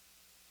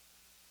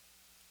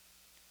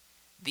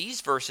 These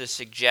verses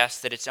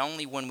suggest that it's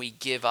only when we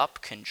give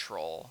up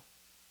control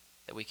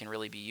that we can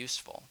really be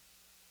useful.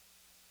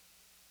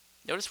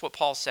 Notice what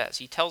Paul says.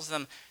 He tells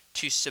them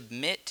to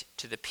submit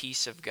to the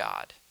peace of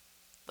God.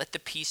 Let the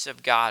peace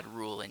of God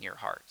rule in your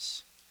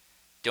hearts.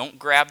 Don't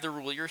grab the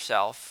rule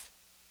yourself.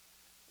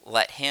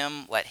 Let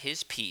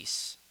his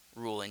peace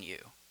rule in you.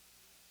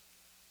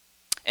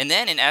 And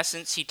then, in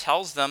essence, he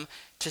tells them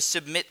to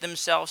submit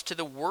themselves to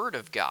the word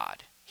of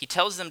God. He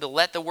tells them to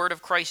let the word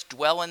of Christ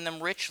dwell in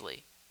them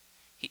richly.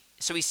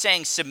 So he's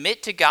saying,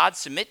 submit to God,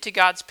 submit to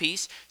God's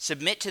peace,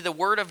 submit to the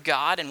word of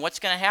God, and what's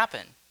going to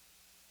happen?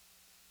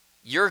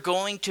 You're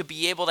going to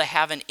be able to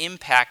have an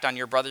impact on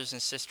your brothers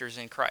and sisters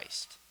in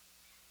Christ.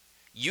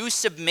 You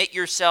submit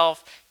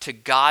yourself to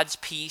God's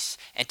peace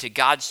and to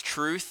God's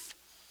truth,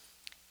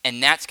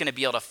 and that's going to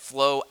be able to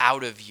flow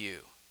out of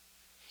you.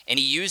 And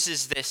he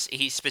uses this,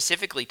 he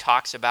specifically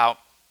talks about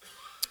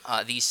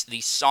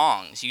these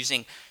songs,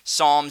 using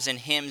psalms and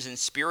hymns and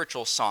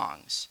spiritual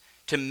songs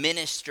to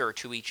minister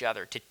to each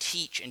other, to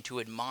teach and to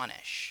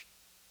admonish.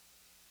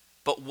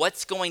 But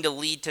what's going to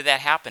lead to that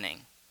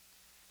happening?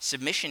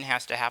 Submission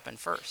has to happen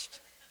first.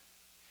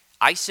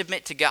 I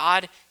submit to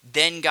God,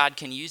 then God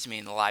can use me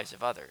in the lives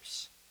of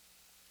others.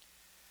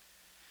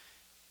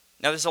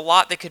 Now, there's a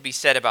lot that could be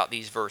said about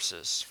these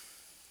verses.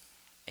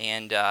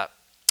 And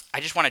I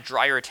just want to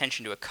draw your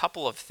attention to a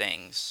couple of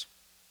things.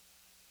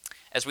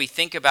 As we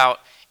think about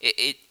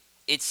it,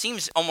 it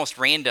seems almost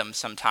random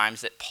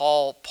sometimes that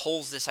Paul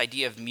pulls this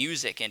idea of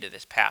music into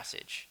this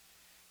passage.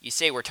 You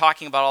say we're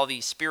talking about all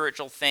these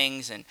spiritual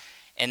things, and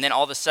then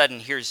all of a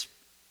sudden here's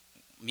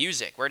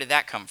music. Where did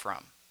that come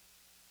from?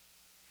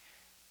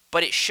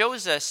 But it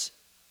shows us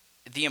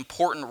the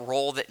important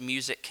role that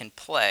music can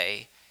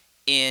play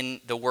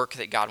in the work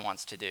that God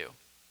wants to do.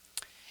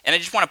 And I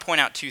just want to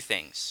point out two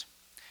things.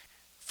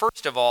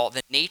 First of all,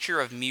 the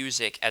nature of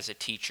music as a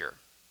teacher.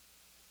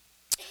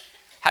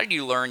 How did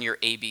you learn your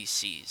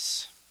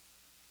ABCs?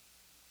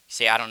 You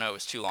say, I don't know, it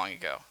was too long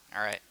ago.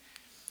 All right.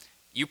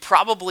 You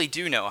probably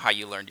do know how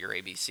you learned your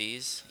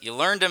ABCs. You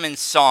learned them in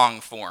song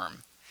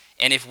form.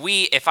 And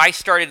if I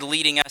started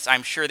leading us,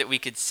 I'm sure that we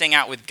could sing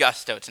out with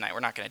gusto tonight. We're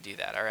not going to do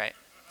that, all right?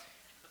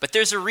 But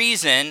there's a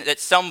reason that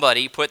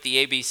somebody put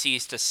the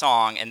ABCs to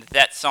song, and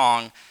that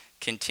song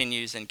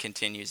continues and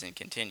continues and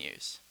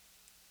continues.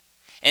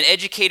 And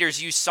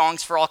educators use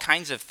songs for all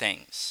kinds of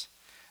things.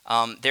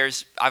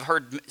 I've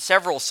heard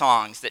several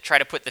songs that try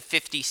to put the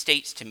 50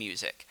 states to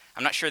music.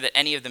 I'm not sure that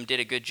any of them did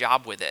a good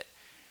job with it.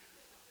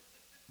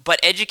 But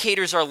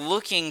educators are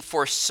looking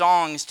for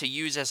songs to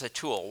use as a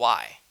tool.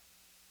 Why?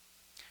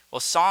 Well,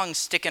 songs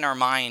stick in our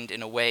mind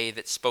in a way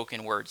that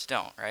spoken words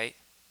don't, right?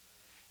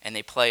 And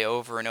they play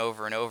over and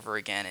over and over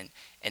again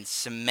and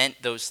cement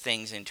those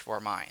things into our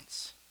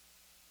minds.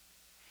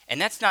 And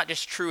that's not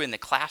just true in the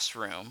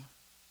classroom.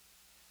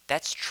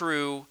 That's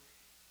true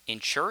in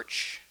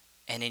church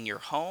and in your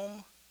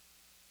home.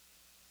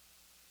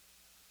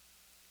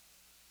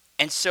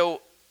 And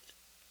so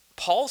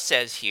Paul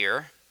says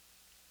here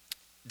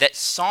that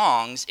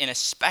songs in a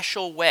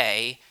special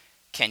way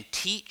can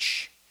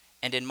teach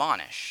and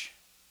admonish.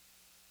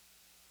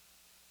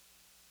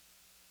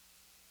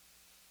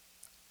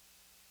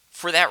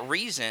 For that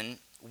reason,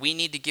 we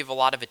need to give a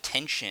lot of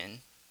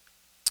attention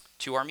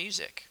to our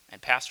music. And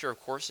Pastor, of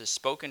course, has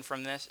spoken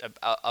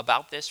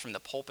about this from the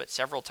pulpit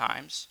several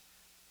times.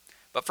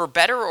 But for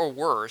better or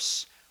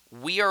worse,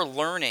 we are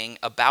learning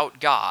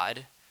about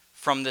God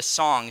from the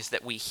songs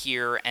that we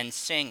hear and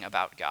sing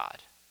about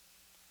God.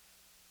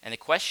 And the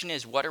question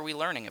is, what are we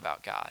learning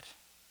about God?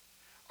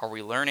 Are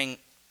we learning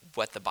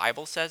what the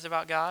Bible says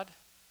about God?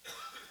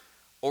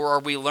 Or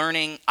are we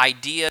learning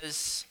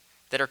ideas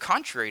that are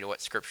contrary to what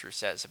Scripture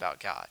says about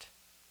God?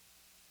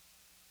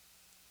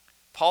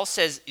 Paul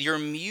says your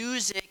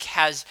music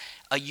has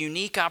a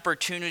unique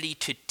opportunity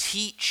to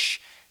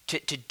teach, to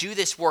do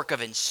this work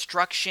of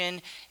instruction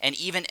and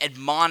even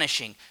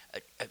admonishing,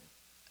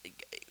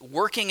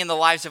 working in the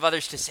lives of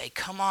others to say,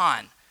 come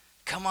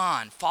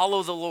on,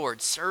 follow the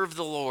Lord, serve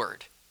the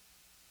Lord.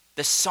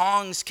 The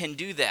songs can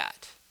do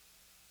that.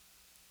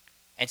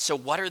 And so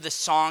what are the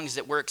songs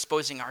that we're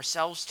exposing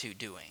ourselves to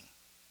doing?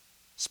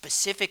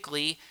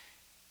 Specifically,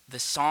 the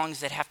songs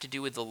that have to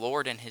do with the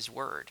Lord and His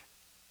Word.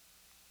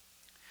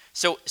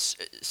 So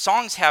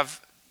songs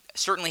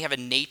certainly have a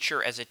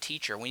nature as a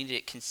teacher. We need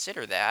to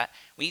consider that.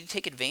 We need to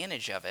take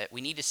advantage of it. We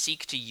need to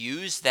seek to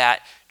use that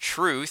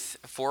truth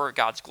for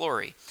God's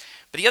glory.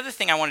 But the other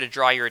thing I wanted to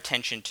draw your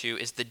attention to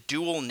is the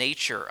dual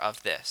nature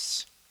of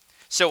this.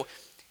 So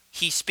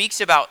he speaks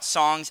about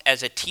songs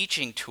as a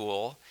teaching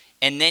tool,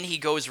 and then he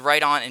goes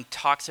right on and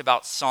talks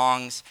about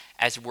songs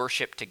as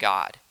worship to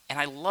God. And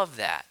I love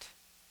that.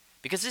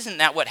 Because isn't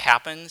that what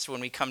happens when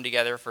we come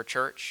together for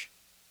church?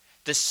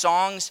 The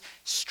songs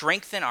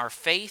strengthen our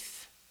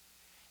faith,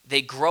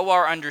 they grow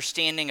our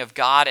understanding of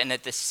God, and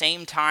at the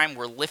same time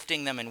we're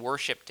lifting them in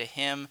worship to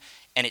Him,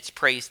 and it's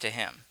praise to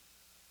Him.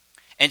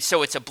 And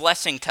so it's a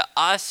blessing to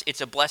us, it's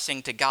a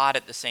blessing to God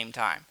at the same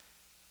time.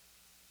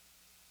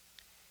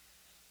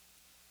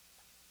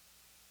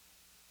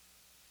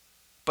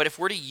 But if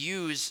we're to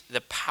use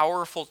the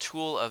powerful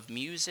tool of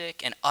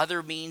music and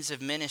other means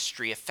of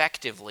ministry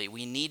effectively,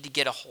 we need to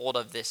get a hold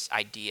of this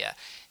idea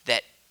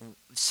that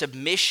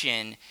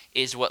submission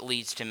is what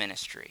leads to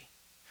ministry.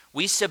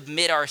 We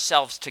submit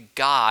ourselves to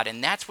God,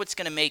 and that's what's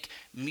going to make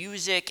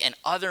music and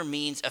other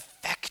means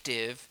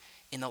effective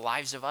in the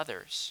lives of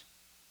others.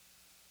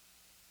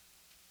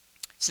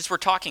 Since we're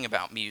talking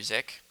about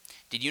music,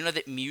 did you know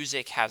that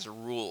music has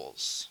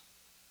rules?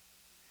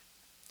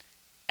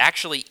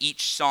 Actually,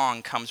 each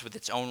song comes with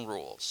its own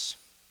rules.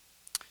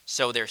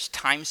 So there's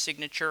time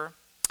signature,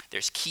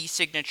 there's key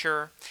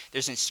signature,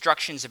 there's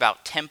instructions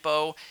about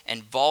tempo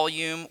and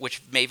volume,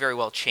 which may very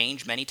well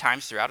change many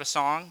times throughout a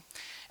song.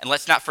 And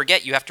let's not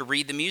forget, you have to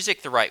read the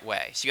music the right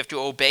way. So you have to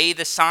obey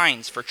the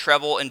signs for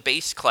treble and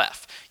bass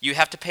clef. You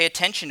have to pay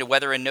attention to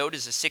whether a note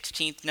is a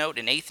 16th note,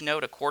 an 8th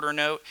note, a quarter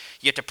note.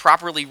 You have to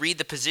properly read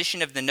the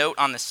position of the note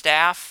on the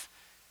staff.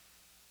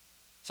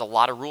 There's a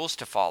lot of rules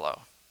to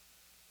follow.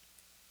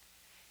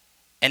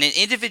 And an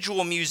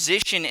individual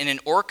musician in an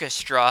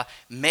orchestra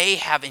may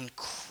have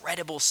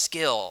incredible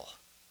skill,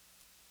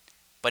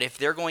 but if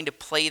they're going to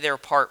play their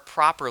part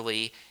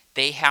properly,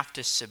 they have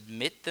to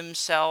submit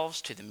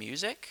themselves to the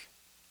music,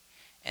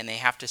 and they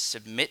have to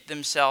submit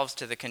themselves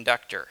to the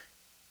conductor.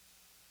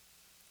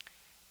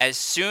 As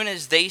soon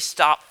as they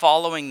stop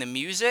following the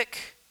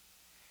music,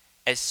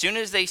 as soon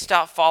as they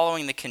stop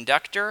following the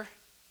conductor,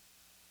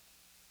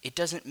 it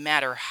doesn't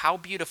matter how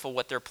beautiful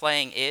what they're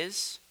playing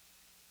is,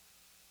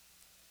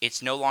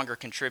 it's no longer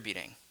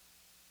contributing.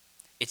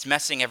 It's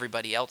messing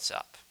everybody else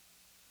up.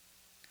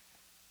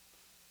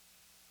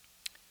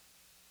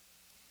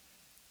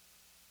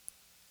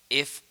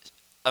 If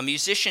a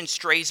musician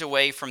strays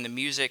away from the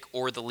music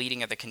or the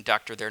leading of the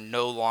conductor, they're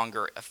no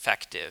longer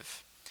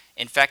effective.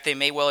 In fact, they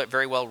may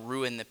very well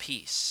ruin the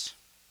piece.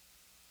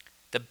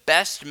 The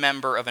best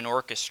member of an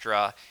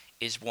orchestra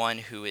is one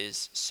who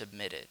is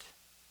submitted.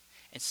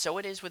 And so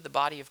it is with the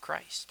body of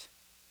Christ.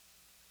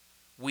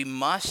 We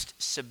must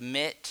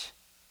submit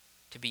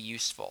to be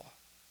useful.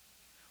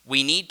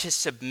 We need to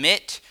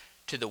submit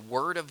to the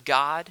Word of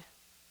God,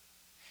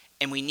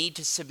 and we need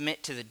to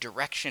submit to the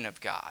direction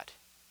of God.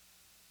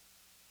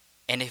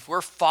 And if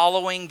we're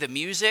following the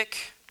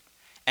music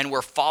and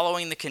we're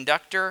following the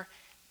conductor,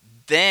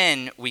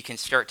 then we can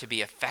start to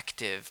be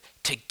effective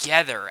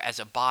together as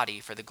a body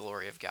for the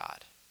glory of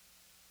God.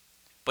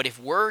 But if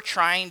we're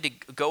trying to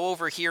go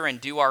over here and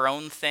do our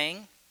own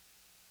thing,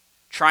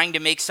 trying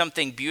to make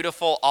something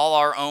beautiful all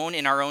our own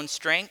in our own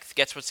strength,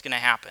 guess what's going to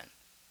happen?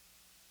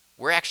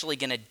 We're actually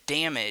going to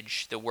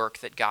damage the work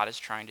that God is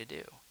trying to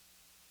do.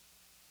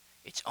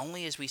 It's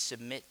only as we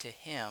submit to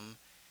Him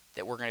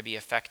that we're going to be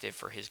effective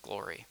for His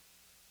glory.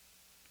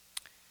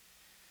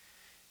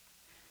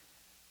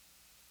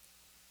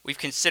 We've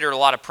considered a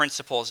lot of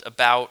principles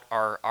about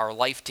our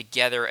life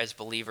together as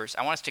believers.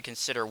 I want us to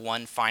consider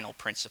one final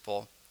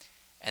principle,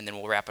 and then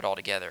we'll wrap it all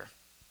together.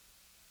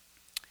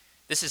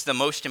 This is the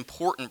most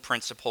important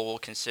principle we'll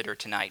consider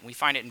tonight. We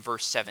find it in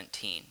verse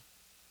 17.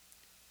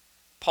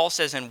 Paul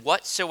says, "And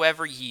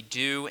whatsoever ye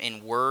do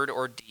in word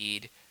or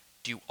deed,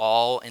 do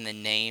all in the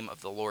name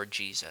of the Lord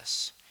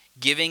Jesus,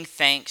 giving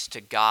thanks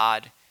to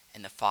God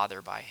and the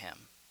Father by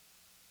him."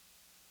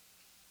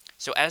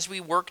 So as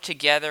we work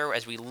together,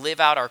 as we live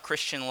out our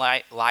Christian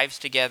lives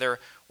together,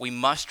 we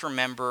must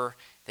remember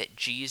that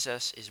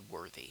Jesus is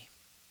worthy.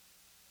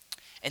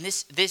 And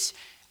this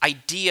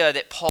idea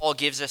that Paul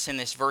gives us in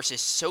this verse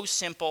is so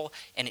simple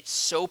and it's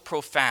so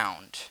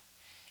profound.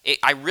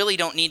 I really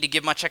don't need to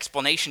give much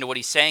explanation to what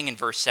he's saying in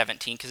verse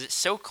 17 because it's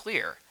so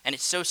clear and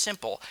it's so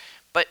simple.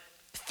 But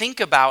think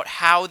about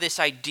how this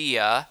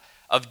idea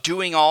of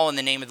doing all in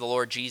the name of the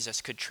Lord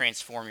Jesus could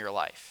transform your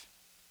life.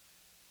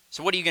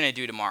 So what are you going to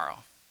do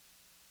tomorrow?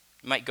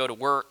 You might go to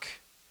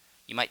work.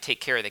 You might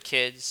take care of the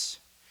kids.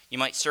 You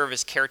might serve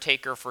as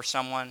caretaker for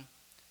someone.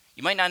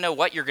 You might not know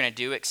what you're going to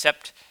do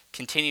except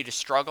continue to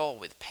struggle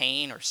with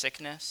pain or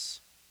sickness.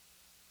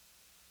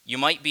 You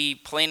might be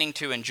planning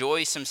to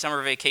enjoy some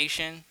summer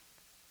vacation.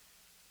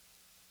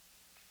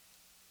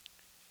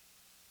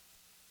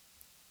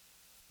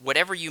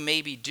 Whatever you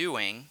may be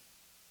doing,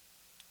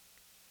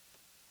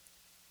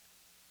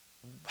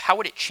 how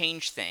would it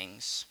change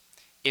things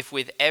if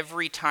with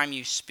every time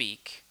you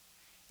speak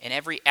and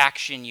every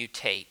action you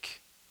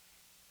take,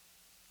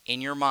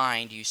 in your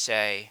mind you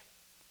say,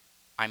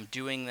 "I'm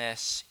doing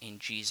this in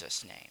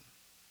Jesus' name"?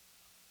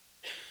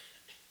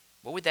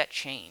 What would that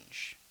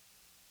change?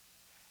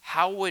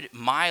 How would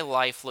my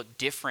life look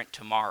different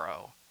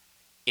tomorrow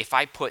if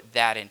I put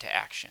that into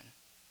action?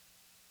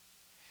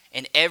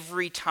 And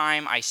every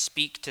time I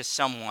speak to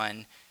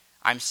someone,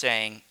 I'm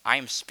saying, I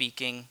am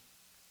speaking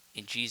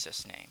in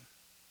Jesus' name.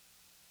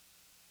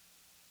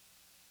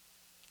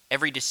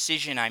 Every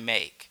decision I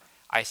make,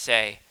 I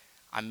say,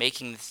 I'm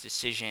making this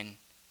decision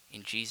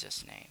in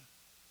Jesus' name.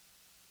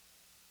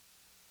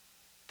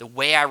 The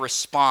way I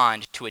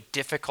respond to a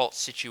difficult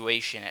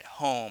situation at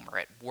home or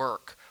at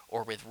work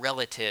or with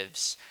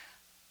relatives,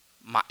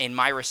 in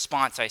my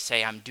response I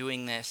say, I'm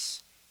doing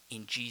this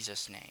in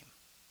Jesus' name.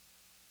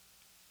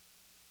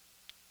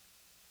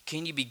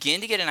 Can you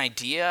begin to get an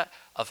idea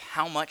of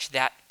how much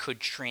that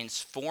could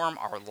transform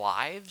our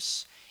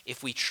lives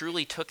if we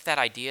truly took that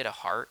idea to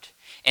heart?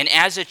 And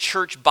as a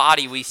church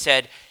body, we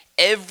said,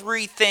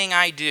 everything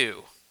I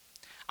do,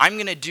 I'm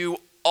going to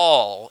do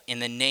all in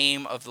the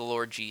name of the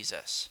Lord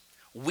Jesus.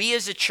 We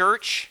as a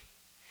church,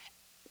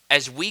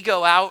 as we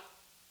go out,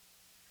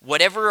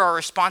 whatever our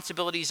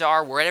responsibilities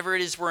are, wherever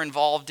it is we're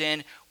involved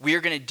in,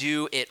 we're going to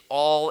do it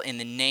all in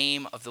the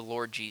name of the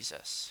Lord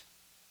Jesus.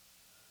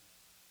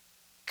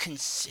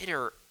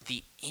 Consider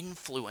the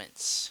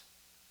influence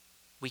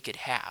we could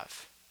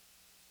have.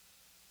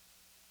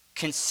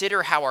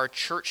 Consider how our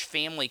church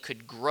family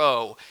could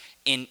grow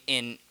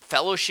in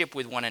fellowship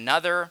with one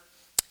another,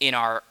 in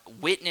our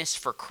witness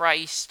for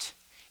Christ,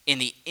 in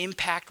the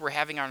impact we're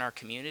having on our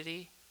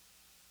community.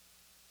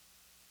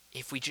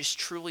 If we just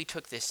truly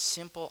took this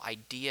simple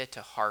idea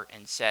to heart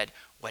and said,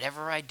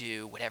 whatever I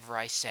do, whatever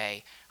I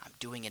say, I'm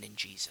doing it in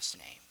Jesus'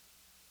 name.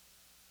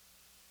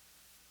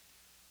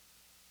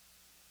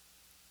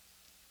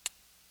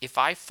 If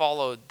I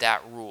followed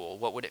that rule,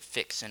 what would it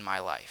fix in my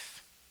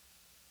life?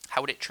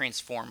 How would it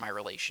transform my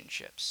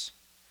relationships?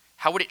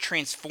 How would it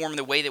transform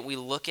the way that we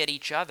look at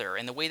each other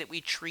and the way that we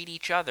treat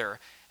each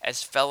other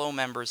as fellow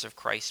members of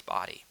Christ's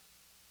body?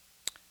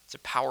 It's a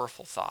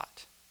powerful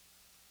thought.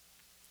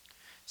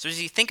 So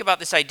as you think about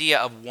this idea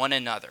of one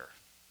another,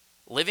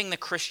 living the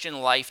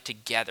Christian life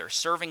together,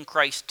 serving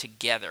Christ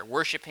together,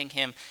 worshiping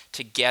him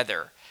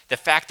together, the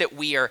fact that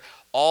we are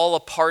all a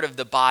part of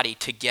the body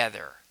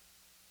together,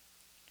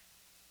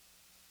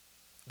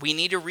 we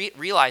need to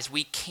realize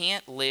we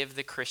can't live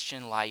the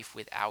Christian life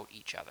without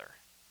each other.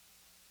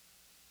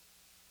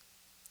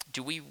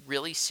 Do we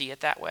really see it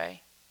that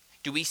way?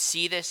 Do we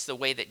see this the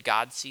way that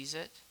God sees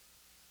it?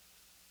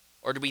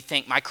 Or do we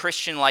think my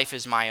Christian life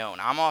is my own?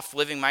 I'm off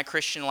living my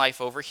Christian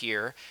life over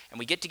here, and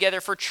we get together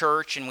for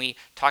church and we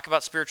talk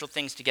about spiritual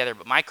things together,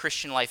 but my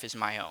Christian life is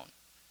my own.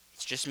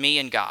 It's just me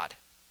and God.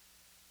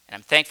 And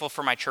I'm thankful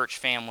for my church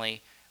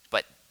family,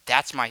 but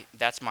that's my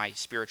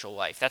spiritual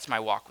life. That's my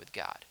walk with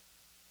God.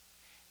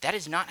 That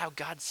is not how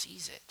God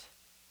sees it.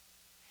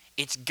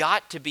 It's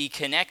got to be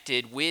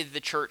connected with the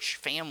church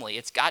family.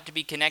 It's got to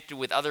be connected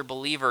with other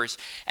believers.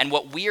 And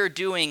what we are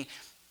doing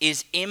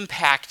is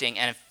impacting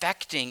and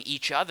affecting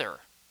each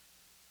other.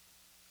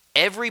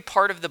 Every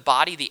part of the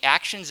body, the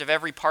actions of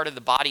every part of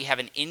the body have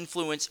an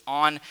influence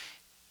on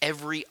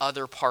every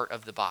other part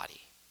of the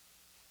body.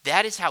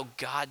 That is how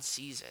God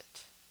sees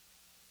it.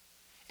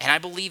 And I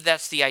believe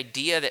that's the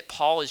idea that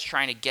Paul is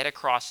trying to get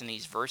across in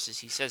these verses.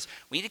 He says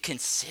we need to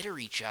consider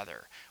each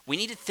other. We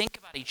need to think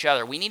about each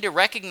other. We need to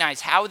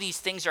recognize how these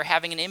things are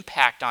having an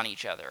impact on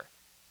each other.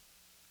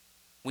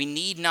 We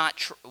need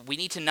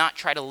to not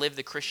try to live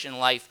the Christian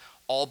life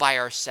all by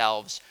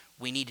ourselves.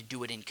 we need to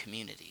do it in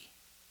community.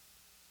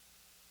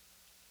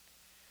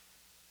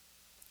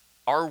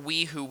 Are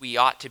we who we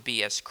ought to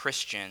be as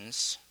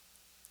Christians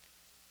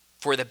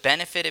for the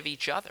benefit of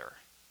each other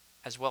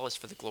as well as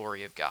for the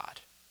glory of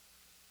God?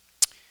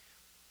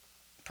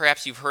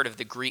 Perhaps you've heard of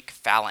the Greek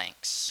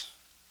phalanx.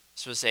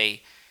 This was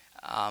a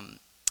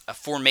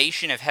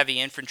formation of heavy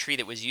infantry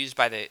that was used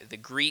by the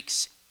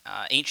Greeks,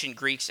 ancient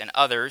Greeks and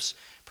others,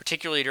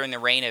 particularly during the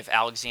reign of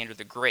Alexander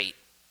the Great.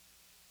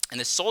 And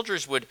the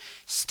soldiers would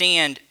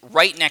stand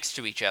right next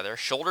to each other,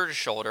 shoulder to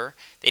shoulder.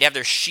 They'd have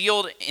their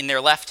shield in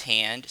their left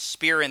hand,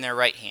 spear in their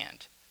right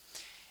hand.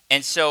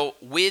 And so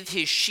with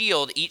his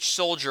shield, each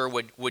soldier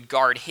would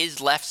guard his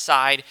left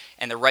side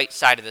and the right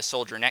side of the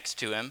soldier next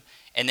to him,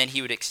 and then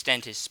he would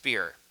extend his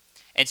spear.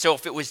 And so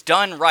if it was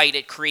done right,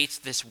 it creates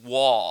this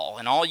wall.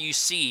 And all you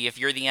see, if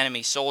you're the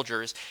enemy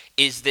soldiers,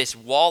 is this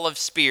wall of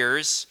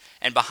spears,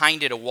 and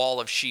behind it a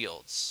wall of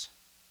shields.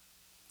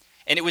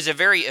 And it was a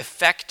very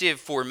effective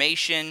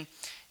formation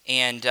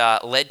and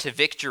led to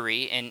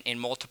victory in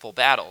multiple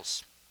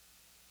battles.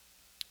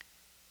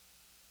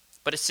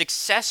 But a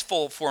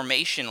successful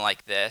formation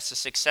like this, a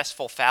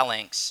successful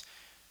phalanx,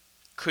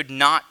 could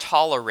not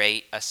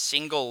tolerate a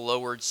single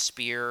lowered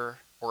spear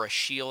or a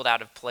shield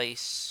out of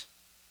place.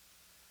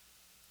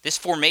 This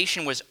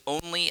formation was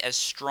only as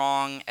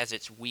strong as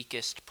its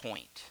weakest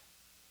point.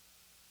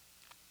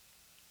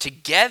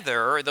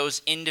 Together,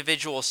 those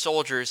individual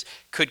soldiers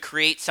could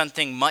create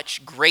something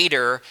much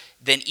greater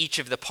than each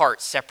of the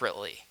parts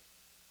separately.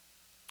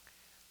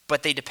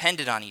 But they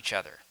depended on each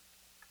other.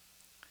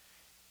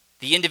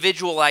 The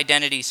individual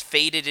identities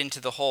faded into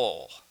the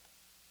whole.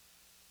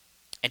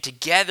 And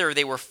together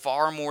they were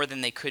far more than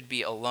they could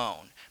be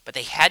alone. But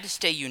they had to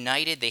stay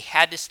united, they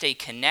had to stay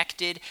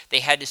connected, they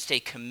had to stay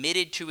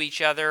committed to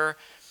each other,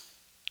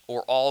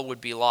 or all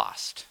would be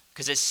lost.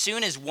 Because as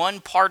soon as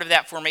one part of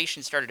that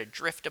formation started to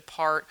drift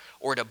apart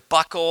or to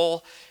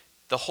buckle,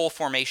 the whole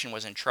formation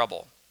was in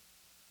trouble.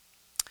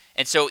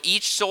 And so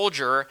each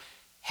soldier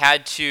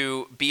had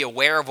to be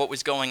aware of what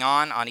was going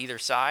on either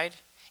side.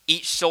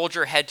 Each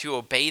soldier had to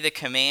obey the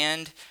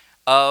command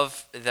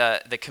of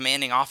the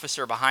commanding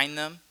officer behind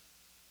them.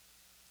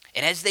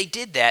 And as they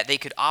did that, they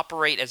could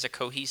operate as a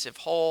cohesive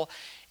whole,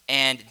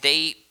 and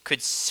they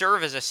could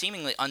serve as a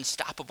seemingly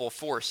unstoppable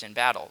force in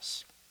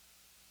battles.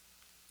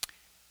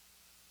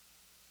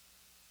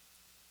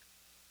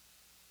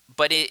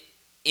 But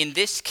in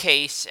this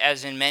case,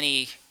 as in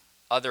many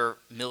other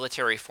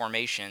military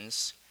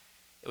formations,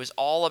 it was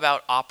all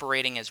about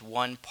operating as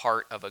one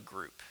part of a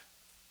group.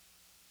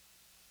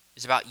 It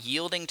was about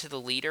yielding to the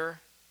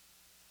leader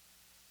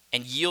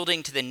and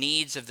yielding to the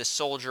needs of the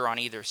soldier on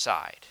either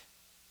side.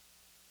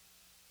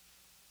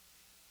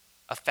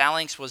 A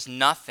phalanx was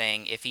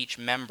nothing if each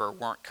member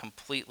weren't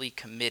completely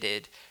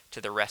committed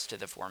to the rest of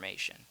the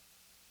formation.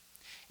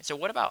 And so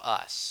what about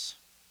us?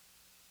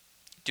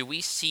 Do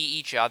we see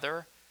each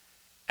other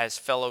as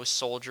fellow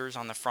soldiers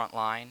on the front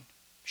line,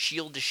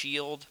 shield to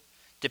shield,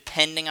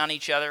 depending on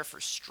each other for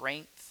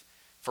strength,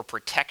 for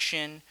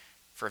protection,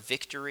 for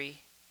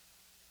victory?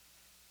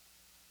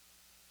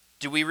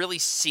 Do we really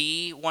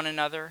see one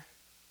another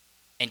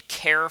and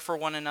care for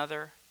one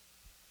another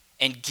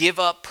and give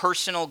up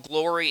personal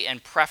glory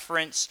and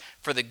preference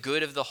for the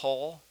good of the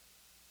whole?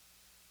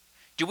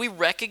 Do we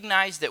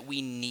recognize that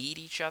we need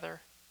each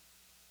other?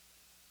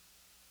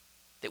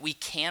 That we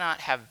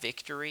cannot have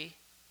victory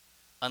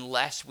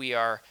unless we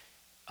are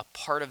a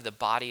part of the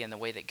body in the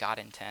way that God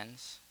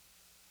intends?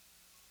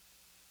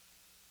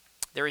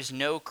 There is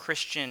no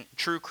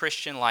true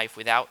Christian life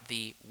without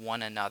the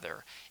one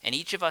another. And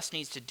each of us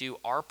needs to do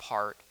our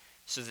part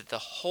so that the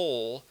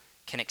whole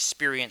can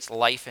experience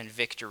life and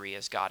victory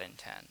as God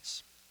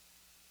intends.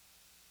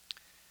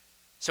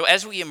 So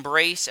as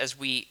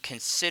we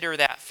consider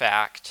that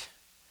fact,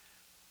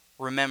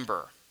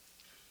 remember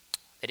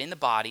that in the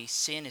body,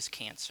 sin is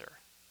cancer.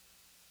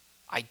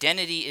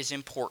 Identity is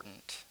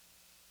important.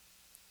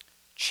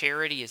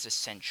 Charity is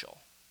essential.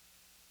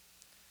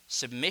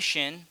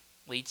 Submission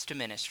leads to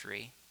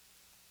ministry,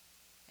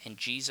 and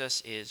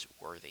Jesus is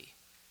worthy.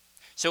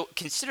 So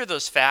consider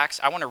those facts.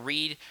 I want to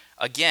read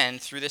again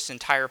through this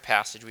entire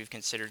passage we've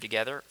considered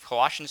together,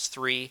 Colossians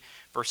 3,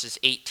 verses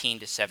 18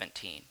 to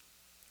 17.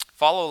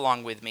 Follow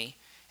along with me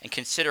and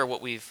consider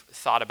what we've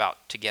thought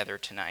about together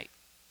tonight.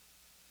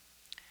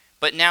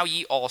 But now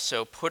ye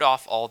also put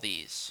off all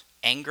these: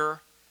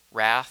 anger,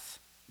 wrath,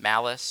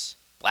 malice,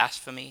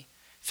 blasphemy,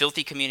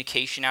 filthy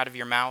communication out of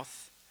your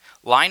mouth.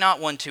 Lie not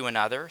one to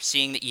another,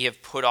 seeing that ye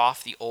have put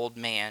off the old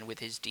man with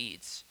his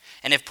deeds,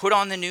 and have put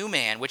on the new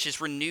man, which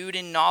is renewed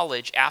in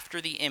knowledge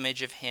after the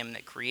image of him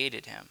that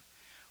created him,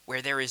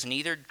 where there is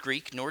neither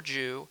Greek nor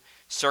Jew,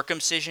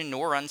 circumcision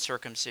nor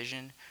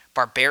uncircumcision,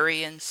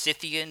 barbarian,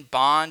 Scythian,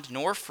 bond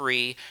nor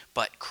free,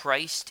 but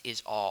Christ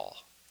is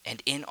all,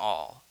 and in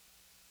all.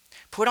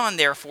 Put on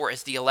therefore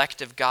as the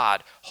elect of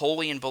God,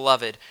 holy and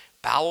beloved,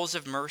 bowels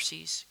of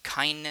mercies,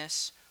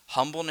 kindness,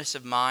 humbleness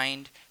of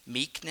mind,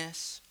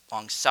 meekness,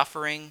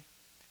 long-suffering,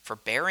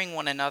 forbearing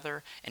one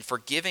another, and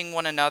forgiving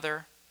one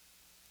another.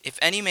 If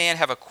any man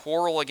have a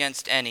quarrel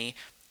against any,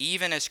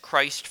 even as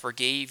Christ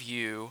forgave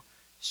you,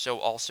 so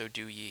also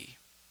do ye.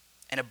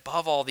 And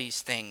above all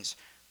these things,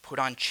 put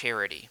on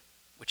charity,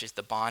 which is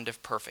the bond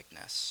of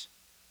perfectness.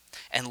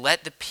 And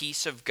let the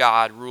peace of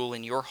God rule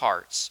in your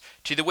hearts,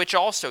 to the which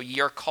also ye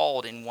are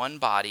called in one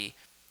body,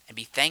 and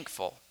be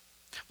thankful.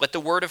 Let the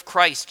word of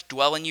Christ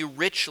dwell in you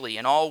richly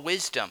in all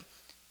wisdom,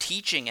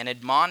 teaching and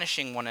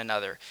admonishing one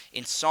another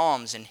in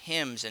psalms and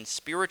hymns and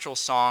spiritual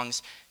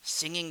songs,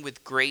 singing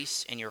with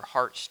grace in your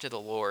hearts to the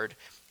Lord.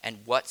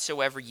 And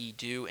whatsoever ye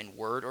do in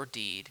word or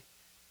deed,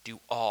 do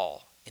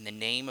all in the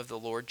name of the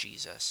Lord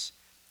Jesus,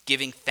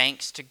 giving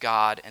thanks to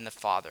God and the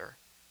Father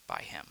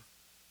by him.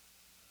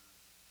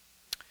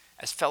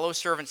 As fellow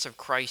servants of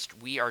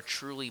Christ, we are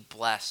truly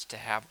blessed to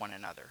have one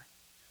another.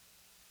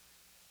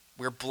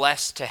 We're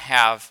blessed to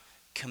have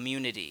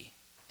community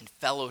and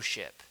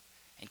fellowship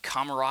and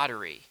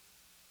camaraderie.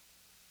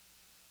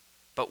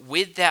 But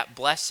with that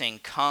blessing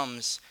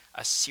comes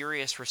a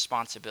serious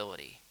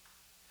responsibility.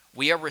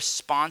 We are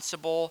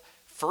responsible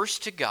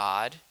first to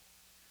God,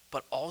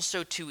 but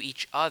also to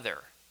each other,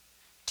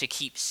 to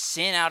keep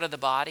sin out of the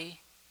body,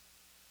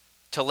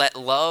 to let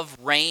love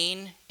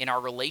reign in our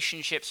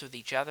relationships with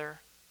each other,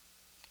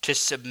 to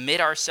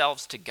submit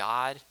ourselves to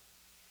God,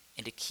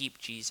 and to keep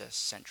Jesus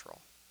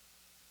central.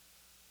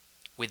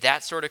 With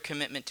that sort of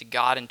commitment to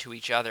God and to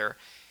each other,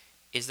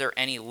 is there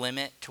any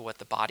limit to what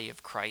the body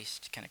of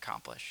Christ can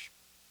accomplish?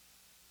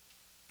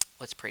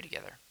 Let's pray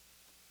together.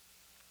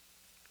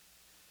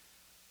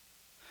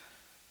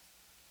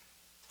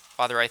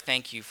 Father, I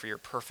thank you for your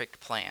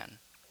perfect plan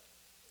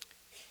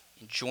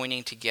in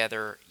joining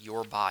together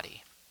your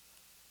body.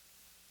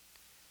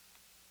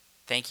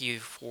 Thank you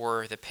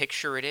for the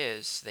picture it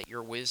is that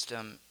your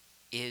wisdom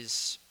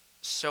is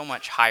so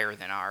much higher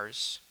than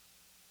ours.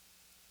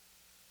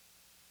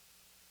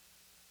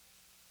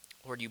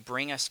 Lord, you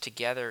bring us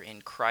together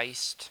in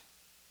Christ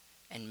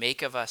and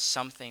make of us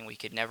something we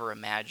could never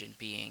imagine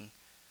being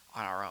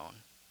on our own.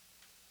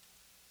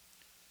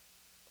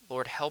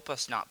 Lord, help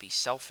us not be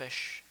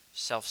selfish,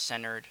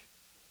 self-centered,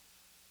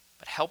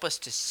 but help us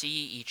to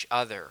see each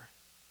other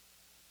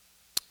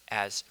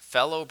as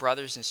fellow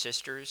brothers and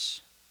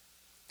sisters,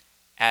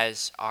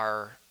 as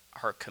our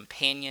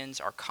companions,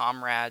 our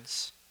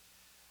comrades,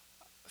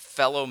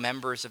 fellow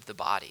members of the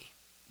body,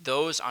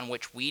 those on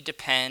which we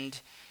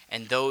depend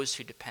and those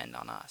who depend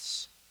on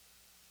us.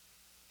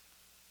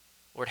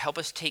 Lord, help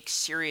us take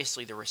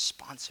seriously the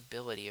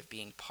responsibility of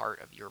being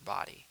part of your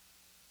body.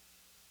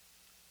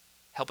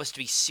 Help us to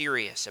be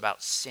serious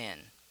about sin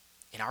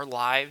in our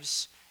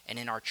lives and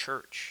in our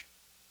church.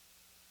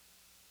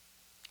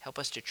 Help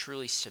us to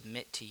truly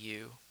submit to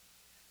you,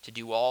 to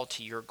do all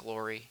to your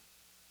glory,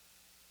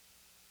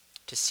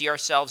 to see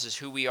ourselves as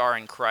who we are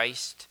in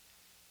Christ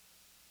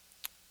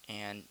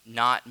and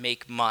not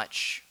make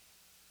much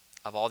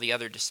of all the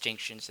other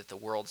distinctions that the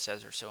world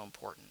says are so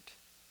important.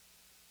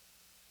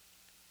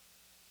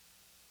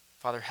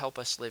 Father, help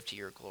us live to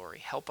your glory.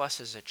 Help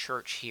us as a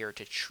church here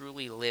to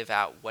truly live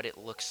out what it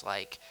looks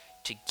like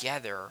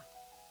together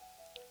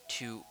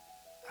to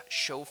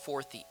show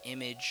forth the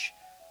image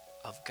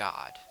of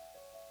God.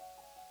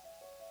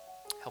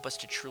 Help us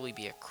to truly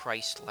be a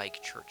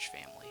Christ-like church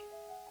family.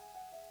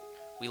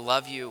 We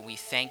love you. We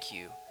thank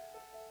you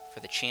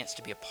for the chance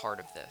to be a part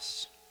of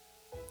this.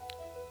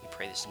 We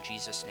pray this in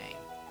Jesus' name.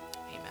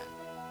 Amen.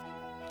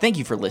 Thank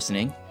you for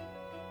listening.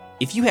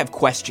 If you have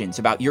questions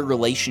about your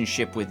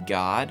relationship with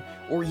God,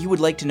 or you would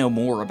like to know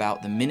more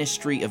about the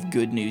ministry of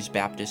Good News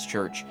Baptist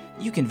Church,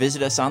 you can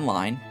visit us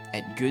online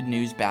at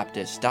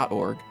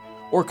goodnewsbaptist.org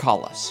or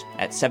call us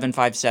at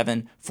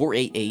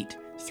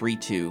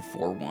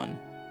 757-488-3241.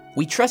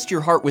 We trust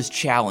your heart was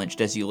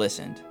challenged as you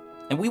listened,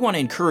 and we want to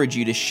encourage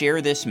you to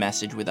share this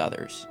message with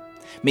others.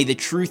 May the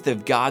truth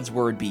of God's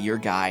Word be your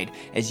guide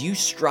as you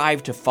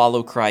strive to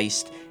follow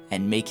Christ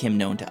and make Him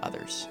known to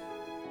others.